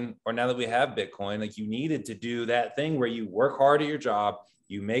Bitcoin or now that we have Bitcoin. Like, you needed to do that thing where you work hard at your job,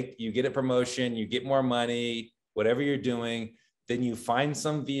 you get a promotion, you get more money, whatever you're doing, then you find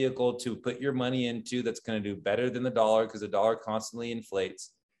some vehicle to put your money into that's going to do better than the dollar, because the dollar constantly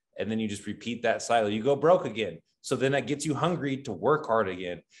inflates. And then you just repeat that cycle. You go broke again. So then that gets you hungry to work hard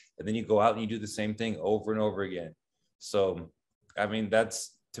again. And then you go out and you do the same thing over and over again. So, I mean,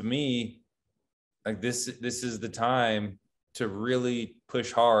 that's, to me, like this is the time to really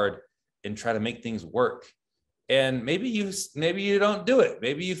push hard and try to make things work. And maybe you don't do it.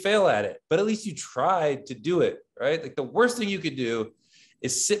 Maybe you fail at it, but at least you tried to do it, right? Like, the worst thing you could do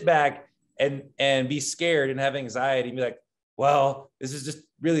is sit back and be scared and have anxiety and be like, well, this is just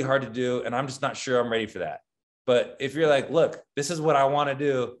really hard to do, and I'm just not sure I'm ready for that. But if you're like, look, this is what I want to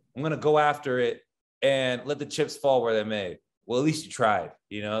do, I'm going to go after it and let the chips fall where they may. Well, at least you tried.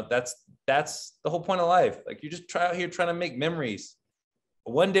 That's the whole point of life. Like, you're just out here trying to make memories.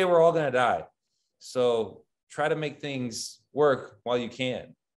 One day we're all going to die. So try to make things work while you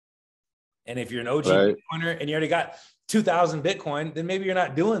can. And if you're an OG Bitcoiner and you already got 2,000 Bitcoin, then maybe you're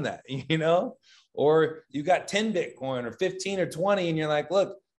not doing that, or you got 10 Bitcoin or 15 or 20, and you're like,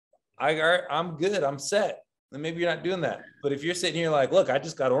 look, I'm good, I'm set. Then maybe you're not doing that. But if you're sitting here like, look, I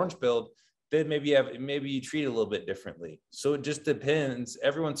just got orange pilled, then maybe you treat it a little bit differently. So it just depends.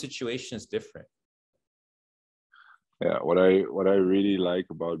 Everyone's situation is different. Yeah, what I really like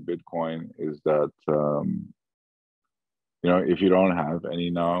about Bitcoin is that if you don't have any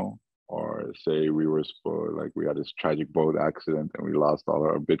now, or say we had this tragic boat accident and we lost all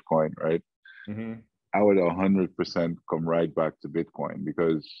our Bitcoin, right? Mm-hmm. I would 100% come right back to Bitcoin,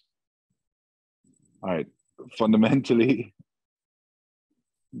 because, all right, fundamentally,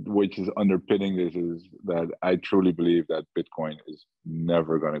 which is underpinning this, is that I truly believe that Bitcoin is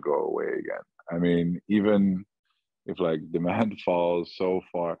never going to go away again. I mean, even if demand falls so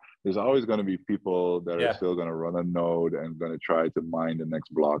far, there's always going to be people that are still going to run a node and going to try to mine the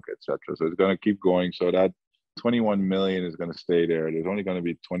next block, etc. So it's going to keep going. So that 21 million is going to stay there. There's only going to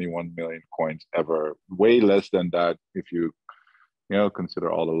be 21 million coins ever. Way less than that if you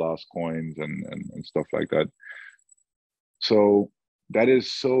consider all the lost coins and stuff like that. So that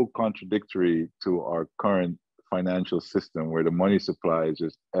is so contradictory to our current financial system, where the money supply is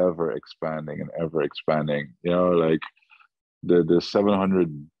just ever expanding and ever expanding. Like the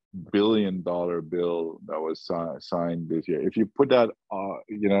 $700 billion bill that was signed this year. If you put that,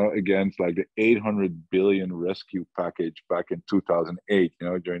 against like the 800 billion rescue package back in 2008,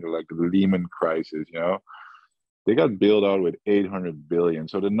 during the Lehman crisis, they got bailed out with 800 billion.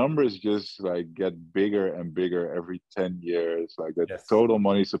 So the numbers just like get bigger and bigger every 10 years, like the Yes. total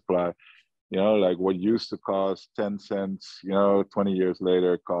money supply, like what used to cost 10 cents, 20 years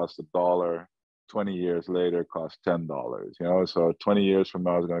later cost $1. 20 years later cost $10, so 20 years from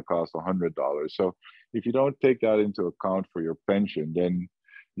now is going to cost $100. So if you don't take that into account for your pension, then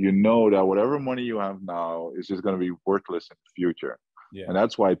that whatever money you have now is just going to be worthless in the future. Yeah. And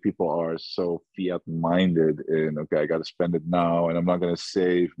that's why people are so fiat minded in, okay, I got to spend it now and I'm not going to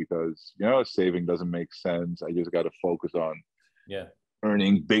save because, saving doesn't make sense. I just got to focus on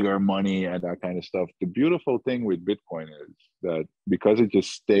earning bigger money and that kind of stuff. The beautiful thing with Bitcoin is that because it just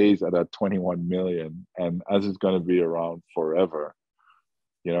stays at that 21 million and as it's going to be around forever,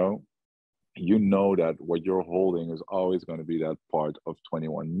 that what you're holding is always going to be that part of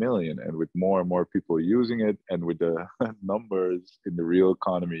 21 million. And with more and more people using it and with the numbers in the real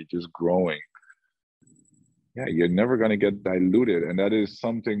economy just growing, you're never going to get diluted. And that is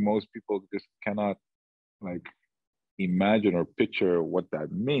something most people just cannot like imagine or picture what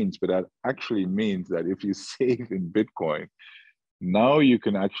that means. But that actually means that if you save in Bitcoin, now you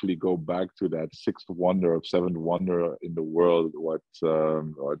can actually go back to that sixth wonder of seventh wonder in the world. What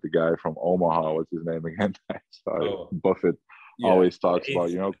the guy from Omaha, what's his name again? Sorry, Buffett always talks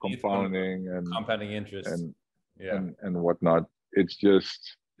about, compounding and compounding interest and whatnot. It's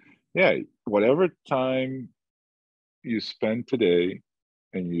just, whatever time you spend today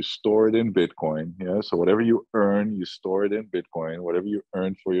and you store it in Bitcoin. So whatever you earn, you store it in Bitcoin. Whatever you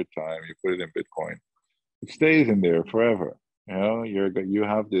earn for your time, you put it in Bitcoin. It stays in there forever. You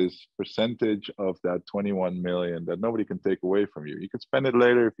have this percentage of that 21 million that nobody can take away from you. You can spend it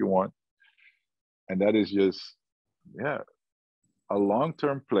later if you want. And that is just, a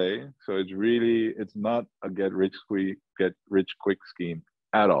long-term play. So it's not a get rich quick scheme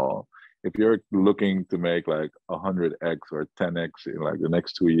at all. If you're looking to make like 100x or 10x in like the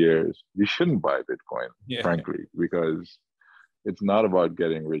next 2 years, you shouldn't buy Bitcoin, frankly, because it's not about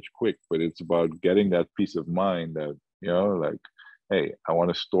getting rich quick, but it's about getting that peace of mind that, hey, I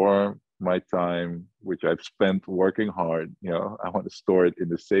want to store my time, which I've spent working hard. I want to store it in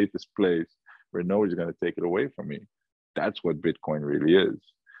the safest place where nobody's going to take it away from me. That's what Bitcoin really is.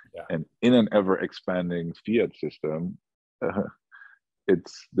 Yeah. And in an ever expanding fiat system,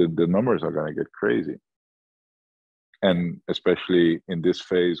 it's the numbers are going to get crazy. And especially in this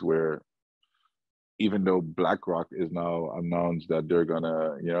phase where, even though BlackRock is now announced that they're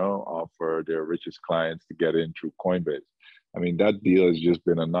gonna, offer their richest clients to get in through Coinbase. I mean, that deal has just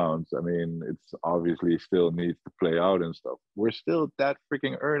been announced. I mean, it's obviously still needs to play out and stuff. We're still that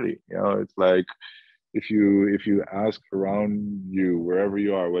freaking early. It's like if you ask around you, wherever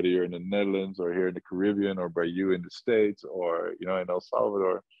you are, whether you're in the Netherlands or here in the Caribbean or by you in the States or, in El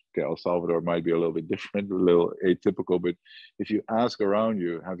Salvador. Okay, El Salvador might be a little bit different, a little atypical, but if you ask around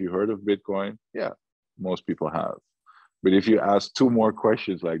you, have you heard of Bitcoin? Yeah, most people have. But if you ask two more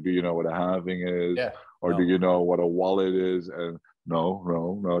questions, like, do you know what a halving is? Or do you know what a wallet is? And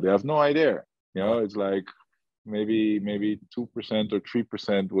no, they have no idea. It's like maybe 2% or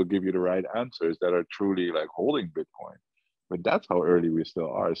 3% will give you the right answers that are truly like holding Bitcoin. But that's how early we still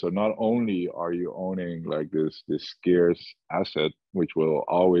are. So not only are you owning like this scarce asset, which will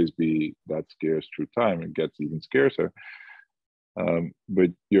always be that scarce through time, it gets even scarcer. But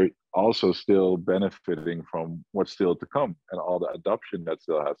you're also still benefiting from what's still to come and all the adoption that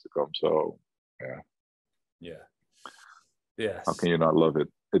still has to come. So, yes. How can you not love it?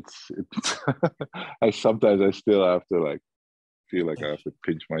 It's I still have to like feel like I have to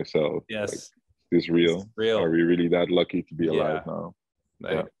pinch myself. Yes. Like, is real? Are we really that lucky to be alive now?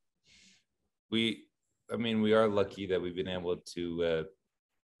 We are lucky that we've been able to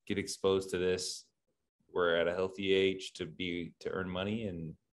get exposed to this. We're at a healthy age to earn money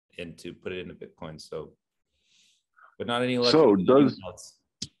and to put it into Bitcoin. So, but not any lucky. So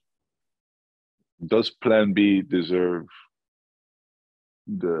does Plan B deserve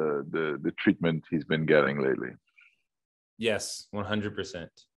the treatment he's been getting lately? Yes, 100%.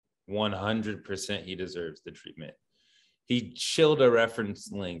 100% he deserves the treatment. He shilled a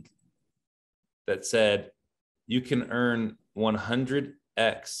reference link that said you can earn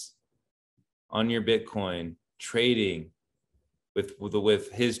 100x on your Bitcoin trading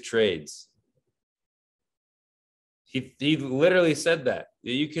with his trades. He literally said that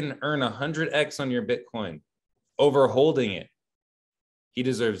you can earn 100x on your Bitcoin over holding it. He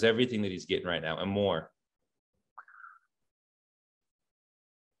deserves everything that he's getting right now and more.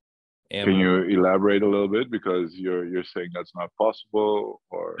 Can And you elaborate a little bit, because you're saying that's not possible,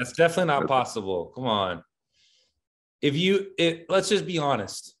 or that's definitely not that's possible. Come on. Let's just be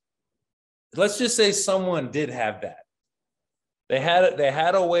honest. Let's just say someone did have that. They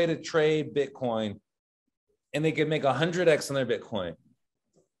had a way to trade Bitcoin and they could make 100x on their Bitcoin.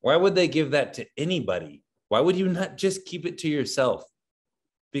 Why would they give that to anybody? Why would you not just keep it to yourself?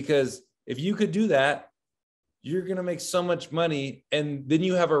 Because if you could do that, you're going to make so much money. And then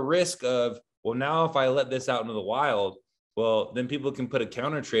you have a risk of, well, now if I let this out into the wild, well, then people can put a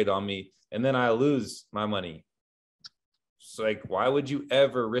counter trade on me and then I lose my money. It's like, why would you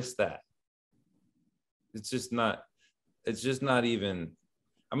ever risk that? It's just not even.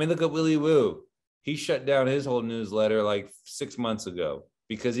 I mean, look at Willy Woo. He shut down his whole newsletter like 6 months ago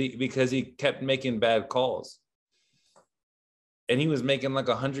because he kept making bad calls. And he was making like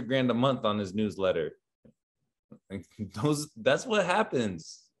 $100,000 a month on his newsletter. Like that's what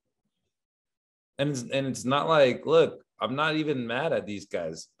happens. And it's not like, look, I'm not even mad at these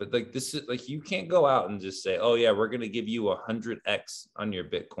guys, but like this is like, you can't go out and just say, oh yeah, we're gonna give you 100x on your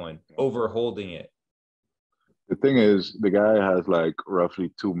Bitcoin over holding it. the thing is, the guy has like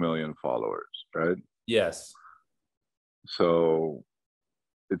roughly 2 million followers, right? Yes. So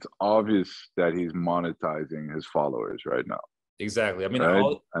it's obvious that he's monetizing his followers right now. Exactly. I mean, Right?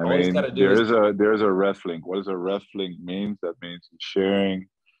 all he's got to do is there's a ref link. What does a ref link means? That means sharing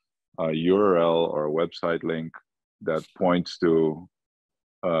a URL or a website link that points to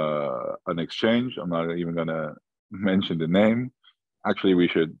an exchange. I'm not even gonna mention the name. Actually, we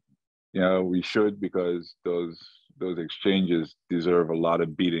should, because those exchanges deserve a lot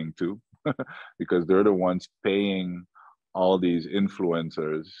of beating too, because they're the ones paying all these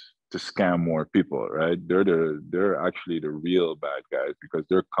influencers to scam more people, right? They're actually the real bad guys, because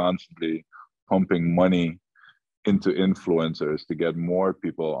they're constantly pumping money into influencers to get more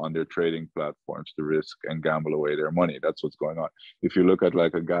people on their trading platforms to risk and gamble away their money. That's what's going on. If you look at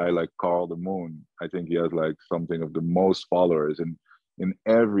like a guy like Carl the Moon, I think he has like something of the most followers, and in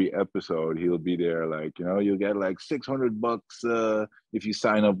every episode he'll be there like, you'll get like $600 if you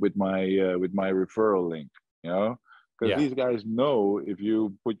sign up with my referral link, because yeah. these guys know if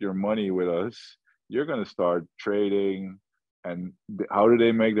you put your money with us, you're going to start trading. And how do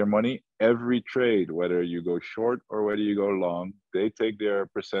they make their money? Every trade, whether you go short or whether you go long, they take their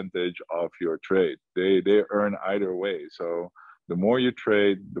percentage off your trade. They earn either way. So the more you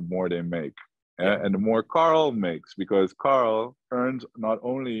trade, the more they make. Yeah. And the more Carl makes, because Carl earns not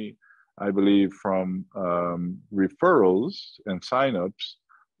only, I believe, from referrals and signups,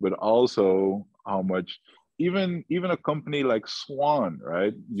 but also how much even a company like Swan,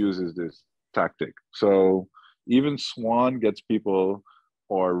 right, uses this tactic. So even Swan gets people,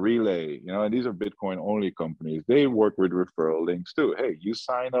 or Relay, and these are Bitcoin only companies. They work with referral links too. Hey, you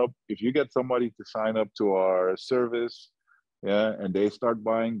sign up, if you get somebody to sign up to our service, yeah, and they start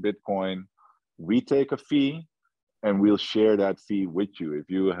buying Bitcoin, we take a fee and we'll share that fee with you if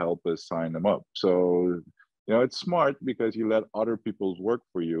you help us sign them up. So, it's smart because you let other people's work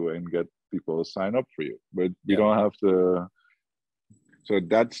for you and get people to sign up for you. But we don't have to. So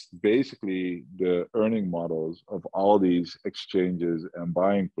that's basically the earning models of all these exchanges and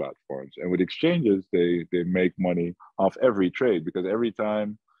buying platforms. And with exchanges, they make money off every trade, because every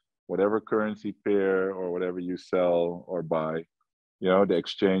time, whatever currency pair or whatever you sell or buy, the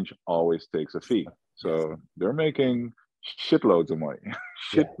exchange always takes a fee. So they're making shitloads of money,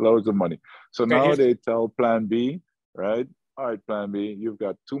 shitloads of money. So now they tell Plan B, right? All right, Plan B, you've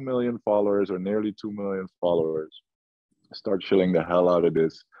got 2 million followers, or nearly 2 million followers. Start shilling the hell out of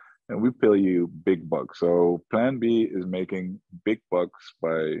this, and we pay you big bucks. So Plan B is making big bucks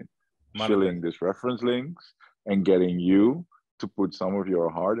by shilling this reference links and getting you to put some of your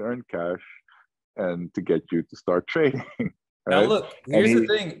hard-earned cash and to get you to start trading. Right? Now look, here's the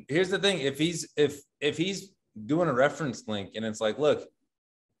thing. Here's the thing. If he's doing a reference link and it's like, look,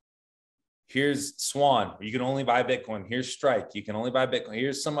 here's Swan, you can only buy Bitcoin. Here's Strike, you can only buy Bitcoin.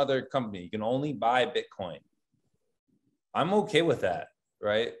 Here's some other company, you can only buy Bitcoin. I'm okay with that,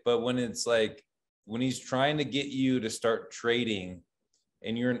 right? But when it's like, when he's trying to get you to start trading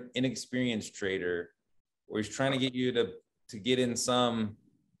and you're an inexperienced trader, or he's trying to get you to get in some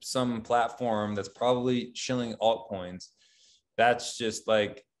platform that's probably shilling altcoins, that's just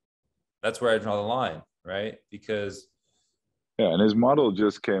like, that's where I draw the line, right? Because and his model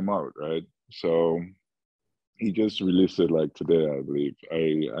just came out, right? So he just released it like today, I believe.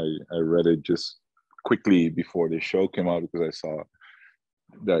 I read it just quickly before the show came out, because I saw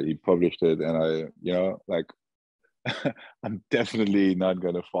that he published it, and I'm definitely not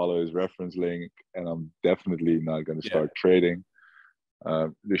going to follow his reference link, and I'm definitely not going to start trading.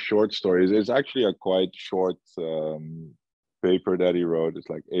 The short stories is actually a quite short paper that he wrote. It's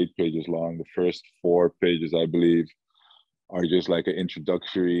like 8 pages long. The first 4 pages, I believe, are just like an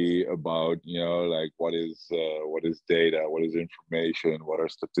introductory about, like what is data, what is information, what are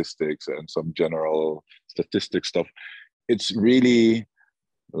statistics, and some general statistic stuff. It's really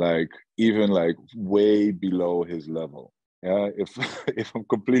like even like way below his level. Yeah, if if I'm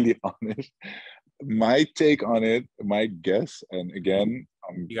completely honest, my take on it, my guess, and again,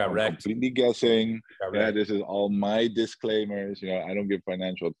 You got I'm wrecked. completely guessing. Got Yeah, wrecked. this is all my disclaimers. I don't give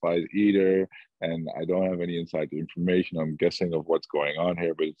financial advice either, and I don't have any inside information. I'm guessing of what's going on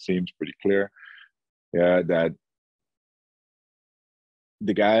here, but it seems pretty clear. Yeah, that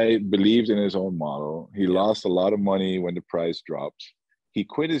the guy believed in his own model. He Yeah. lost a lot of money when the price dropped. He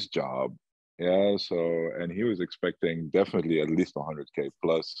quit his job. Yeah, so and he was expecting definitely at least 100K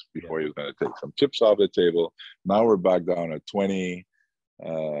plus before he was going to take some chips off the table. Now we're back down at 20.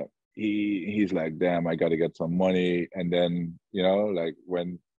 Uh, he's like, damn, I got to get some money. And then like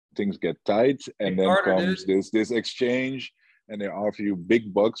when things get tight, and Hey, then Carter, comes dude. this exchange, and they offer you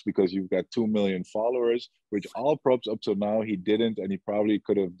big bucks because you've got 2 million followers, which all props up to now he didn't, and he probably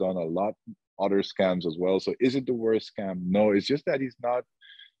could have done a lot other scams as well. So is it the worst scam? No, it's just that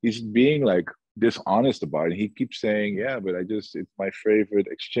he's being like dishonest about it. He keeps saying, yeah, but it's my favorite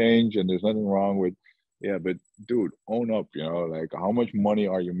exchange and there's nothing wrong with, yeah, but dude, own up, like how much money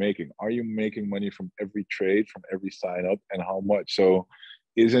are you making? Are you making money from every trade, from every sign up, and how much? So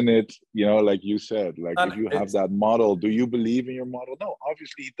isn't it, like you said, like if you have It's that model, do you believe in your model? No,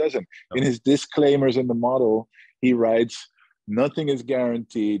 obviously he doesn't. In no. his disclaimers in the model, he writes, nothing is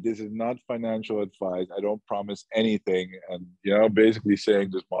guaranteed. This is not financial advice. I don't promise anything. And, basically saying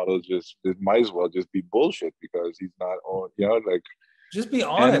this model this might as well just be bullshit because he's not, like, Just be and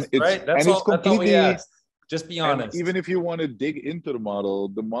honest, it's, right? and it's That's all we completely, ask. Just be and honest. even if you want to dig into the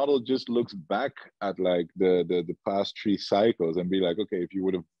model just looks back at like the past 3 cycles and be like, okay, if you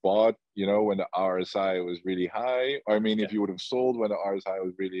would have bought, when the RSI was really high, or I mean, Yeah. if you would have sold when the RSI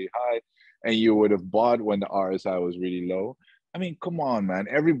was really high, and you would have bought when the RSI was really low. I mean, come on, man.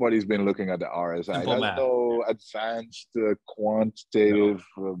 Everybody's been looking at the RSI. Simple That's math. no advanced No. quantitative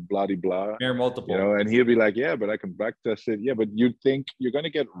blah blah blah. Mere multiple. And he'll be like, yeah, but I can backtest it. Yeah, but you think you're gonna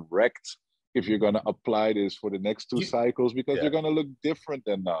get wrecked if you're going to apply this for the next 2 cycles because Yeah. they're going to look different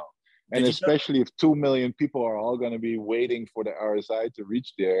than now. And Did you know? especially if 2 million people are all going to be waiting for the RSI to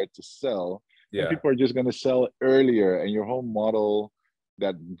reach there to sell, and Yeah. people are just going to sell earlier, and your whole model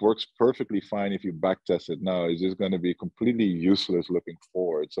that works perfectly fine if you backtest it now is just going to be completely useless looking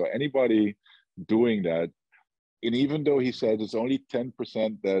forward. So anybody doing that, and even though he said it's only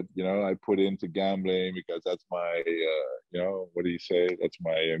 10% that I put into gambling because that's my what do you say, that's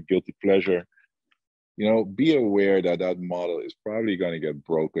my guilty pleasure, be aware that that model is probably going to get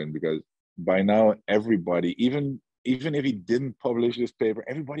broken because by now everybody, even if he didn't publish this paper,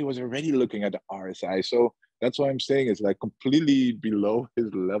 everybody was already looking at the RSI. So that's why I'm saying it's like completely below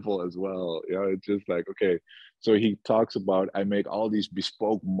his level as well. It's just like, okay, so he talks about, I make all these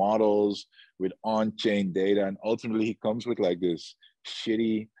bespoke models with on-chain data, and ultimately he comes with like this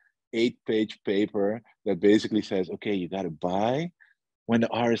shitty 8-page paper that basically says, okay, you got to buy when the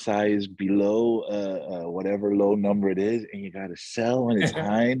RSI is below whatever low number it is, and you got to sell when it's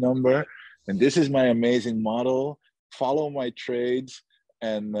high number. And this is my amazing model. Follow my trades.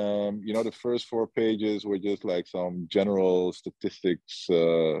 And the first 4 pages were just like some general statistics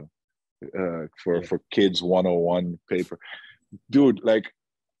for kids 101 paper. Dude, like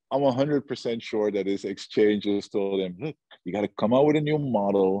I'm 100% sure that this exchange just told him, look, you got to come out with a new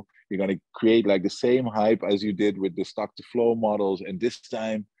model. You're going to create like the same hype as you did with the stock to flow models. And this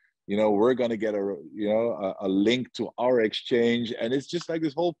time, we're going to get a link to our exchange. And it's just like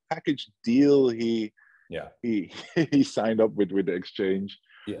this whole package deal he signed up with the exchange.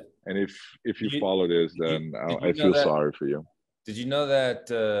 Yeah. And if you follow this, then I feel sorry for you. Did you know that?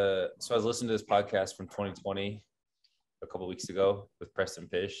 So I was listening to this podcast from 2020 a couple of weeks ago with Preston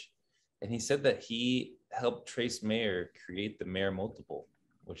Pish, and he said that he helped Trace Mayer create the Mayer multiple,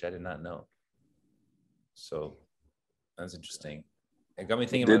 which I did not know. So that's interesting. It got me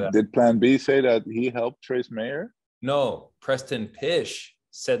thinking about that. Did Plan B say that he helped Trace Mayer? No, Preston Pish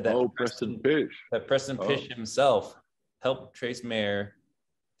said that. Oh, Preston Pish. That Preston Pish himself helped Trace Mayer.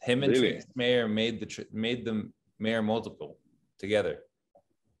 Him and Trace Mayer made the Mayer multiple together.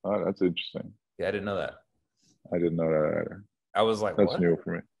 Oh, that's interesting. Yeah, I didn't know that. I didn't know that either. I was like, that's what? new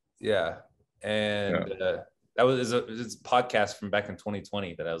for me. Yeah. And that was a podcast from back in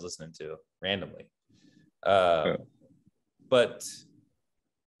 2020 that I was listening to randomly. But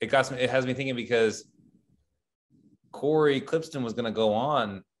it has me thinking because Corey Clipston was going to go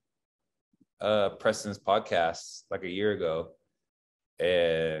on Preston's podcast like a year ago,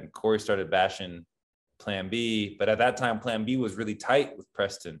 and Corey started bashing Plan B, but at that time Plan B was really tight with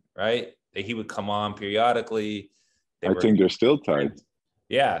Preston, right? That he would come on periodically. I think they're still tight.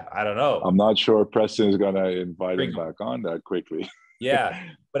 Yeah, I don't know. I'm not sure Preston is going to invite him back on that quickly. Yeah,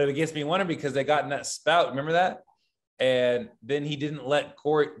 but it gets me wondering because they got in that spout. Remember that? And then he didn't let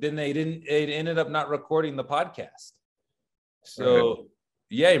Corey. Then they ended up not recording the podcast. So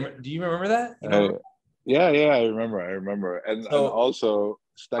yeah, do you remember that? You know? Yeah, I remember. And also,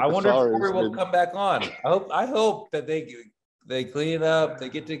 I wonder if Corey will come back on. I hope that they clean it up, they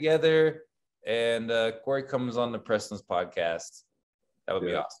get together, and Corey comes on the Preston's podcast. That would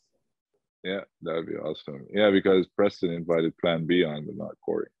be awesome. Yeah, that would be awesome. Yeah, because Preston invited Plan B on, but not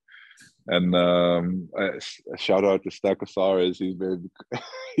Corey. And a shout out to Stachosaurus.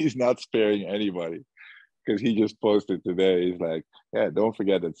 He's not sparing anybody, because he just posted today. He's like, yeah, don't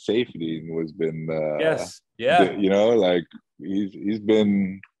forget that safety was been you know, like he's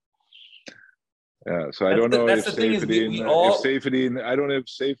been. Yeah, so I don't know if Safety, I don't know if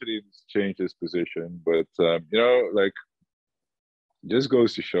Safety changed his position, but you know, like, just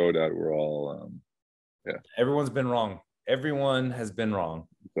goes to show that we're all, everyone's been wrong. Everyone has been wrong.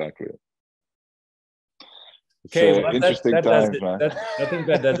 Exactly. Okay, well, interesting times, man. I think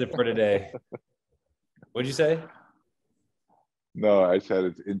that does it for today. What'd you say? No, I said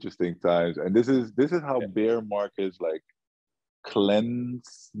it's interesting times, and this is how bear markets like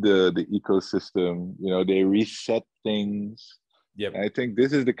cleanse the ecosystem. You know, they reset things. Yep. And I think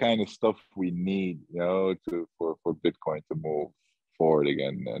this is the kind of stuff we need, you know, for Bitcoin to move forward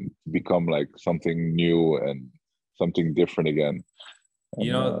again and become like something new and something different again. And,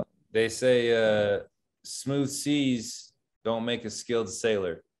 you know, they say smooth seas don't make a skilled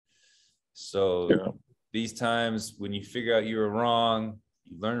sailor. So these times when you figure out you were wrong,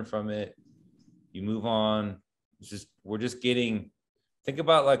 you learn from it, you move on. We're just getting, think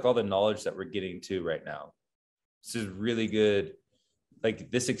about like all the knowledge that we're getting to right now. This is really good.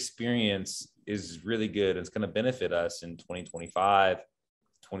 Like, this experience is really good. It's going to benefit us in 2025,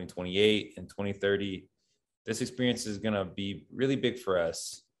 2028, and 2030. This experience is going to be really big for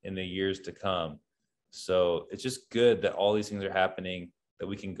us in the years to come. So it's just good that all these things are happening, that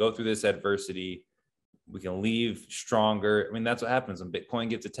we can go through this adversity. We can leave stronger. I mean, that's what happens when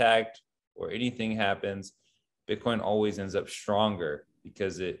Bitcoin gets attacked or anything happens. Bitcoin always ends up stronger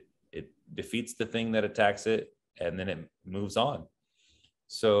because it defeats the thing that attacks it, and then it moves on.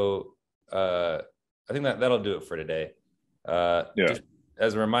 So I think that'll do it for today. Just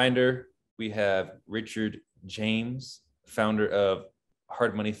as a reminder, we have Richard James, founder of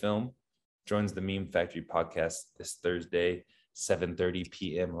Hard Money Film, joins the Meme Factory podcast this Thursday, 7:30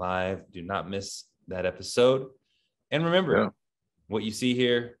 p.m. live. Do not miss that episode. And remember, what you see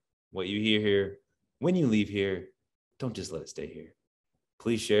here, what you hear here, when you leave here, don't just let it stay here.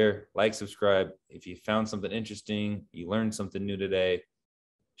 Please share, like, subscribe. If you found something interesting, you learned something new today,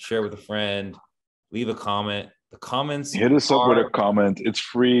 share with a friend, leave a comment. The comments. Hit us up with a comment. It's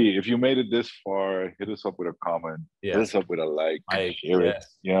free. If you made it this far, hit us up with a comment. Hit us up with a like. Share it.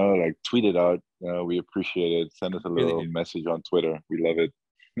 You know, like, tweet it out. We appreciate it. Send us a little message on Twitter. We love it.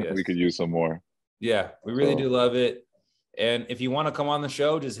 Yes. We could use some more. Yeah, we really do love it. And if you want to come on the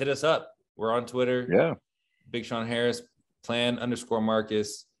show, just hit us up. We're on Twitter. Yeah. Big Sean Harris,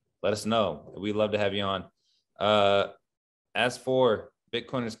 plan_Marcus. Let us know. We'd love to have you on. As for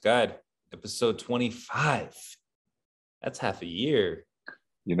Bitcoiner's Guide, episode 25. That's half a year.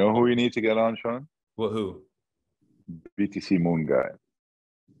 You know who you need to get on, Sean? Well, who? BTC Moon Guy.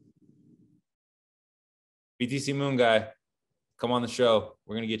 BTC Moon Guy. Come on the show.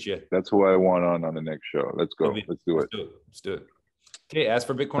 We're going to get you. That's who I want on the next show. Let's go. Let's do it. Let's do it. Okay, as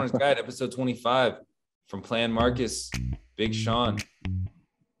for Bitcoiner's Guide, episode 25, from Plan Marcus, Big Sean,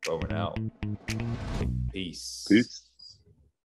 over and out. Peace.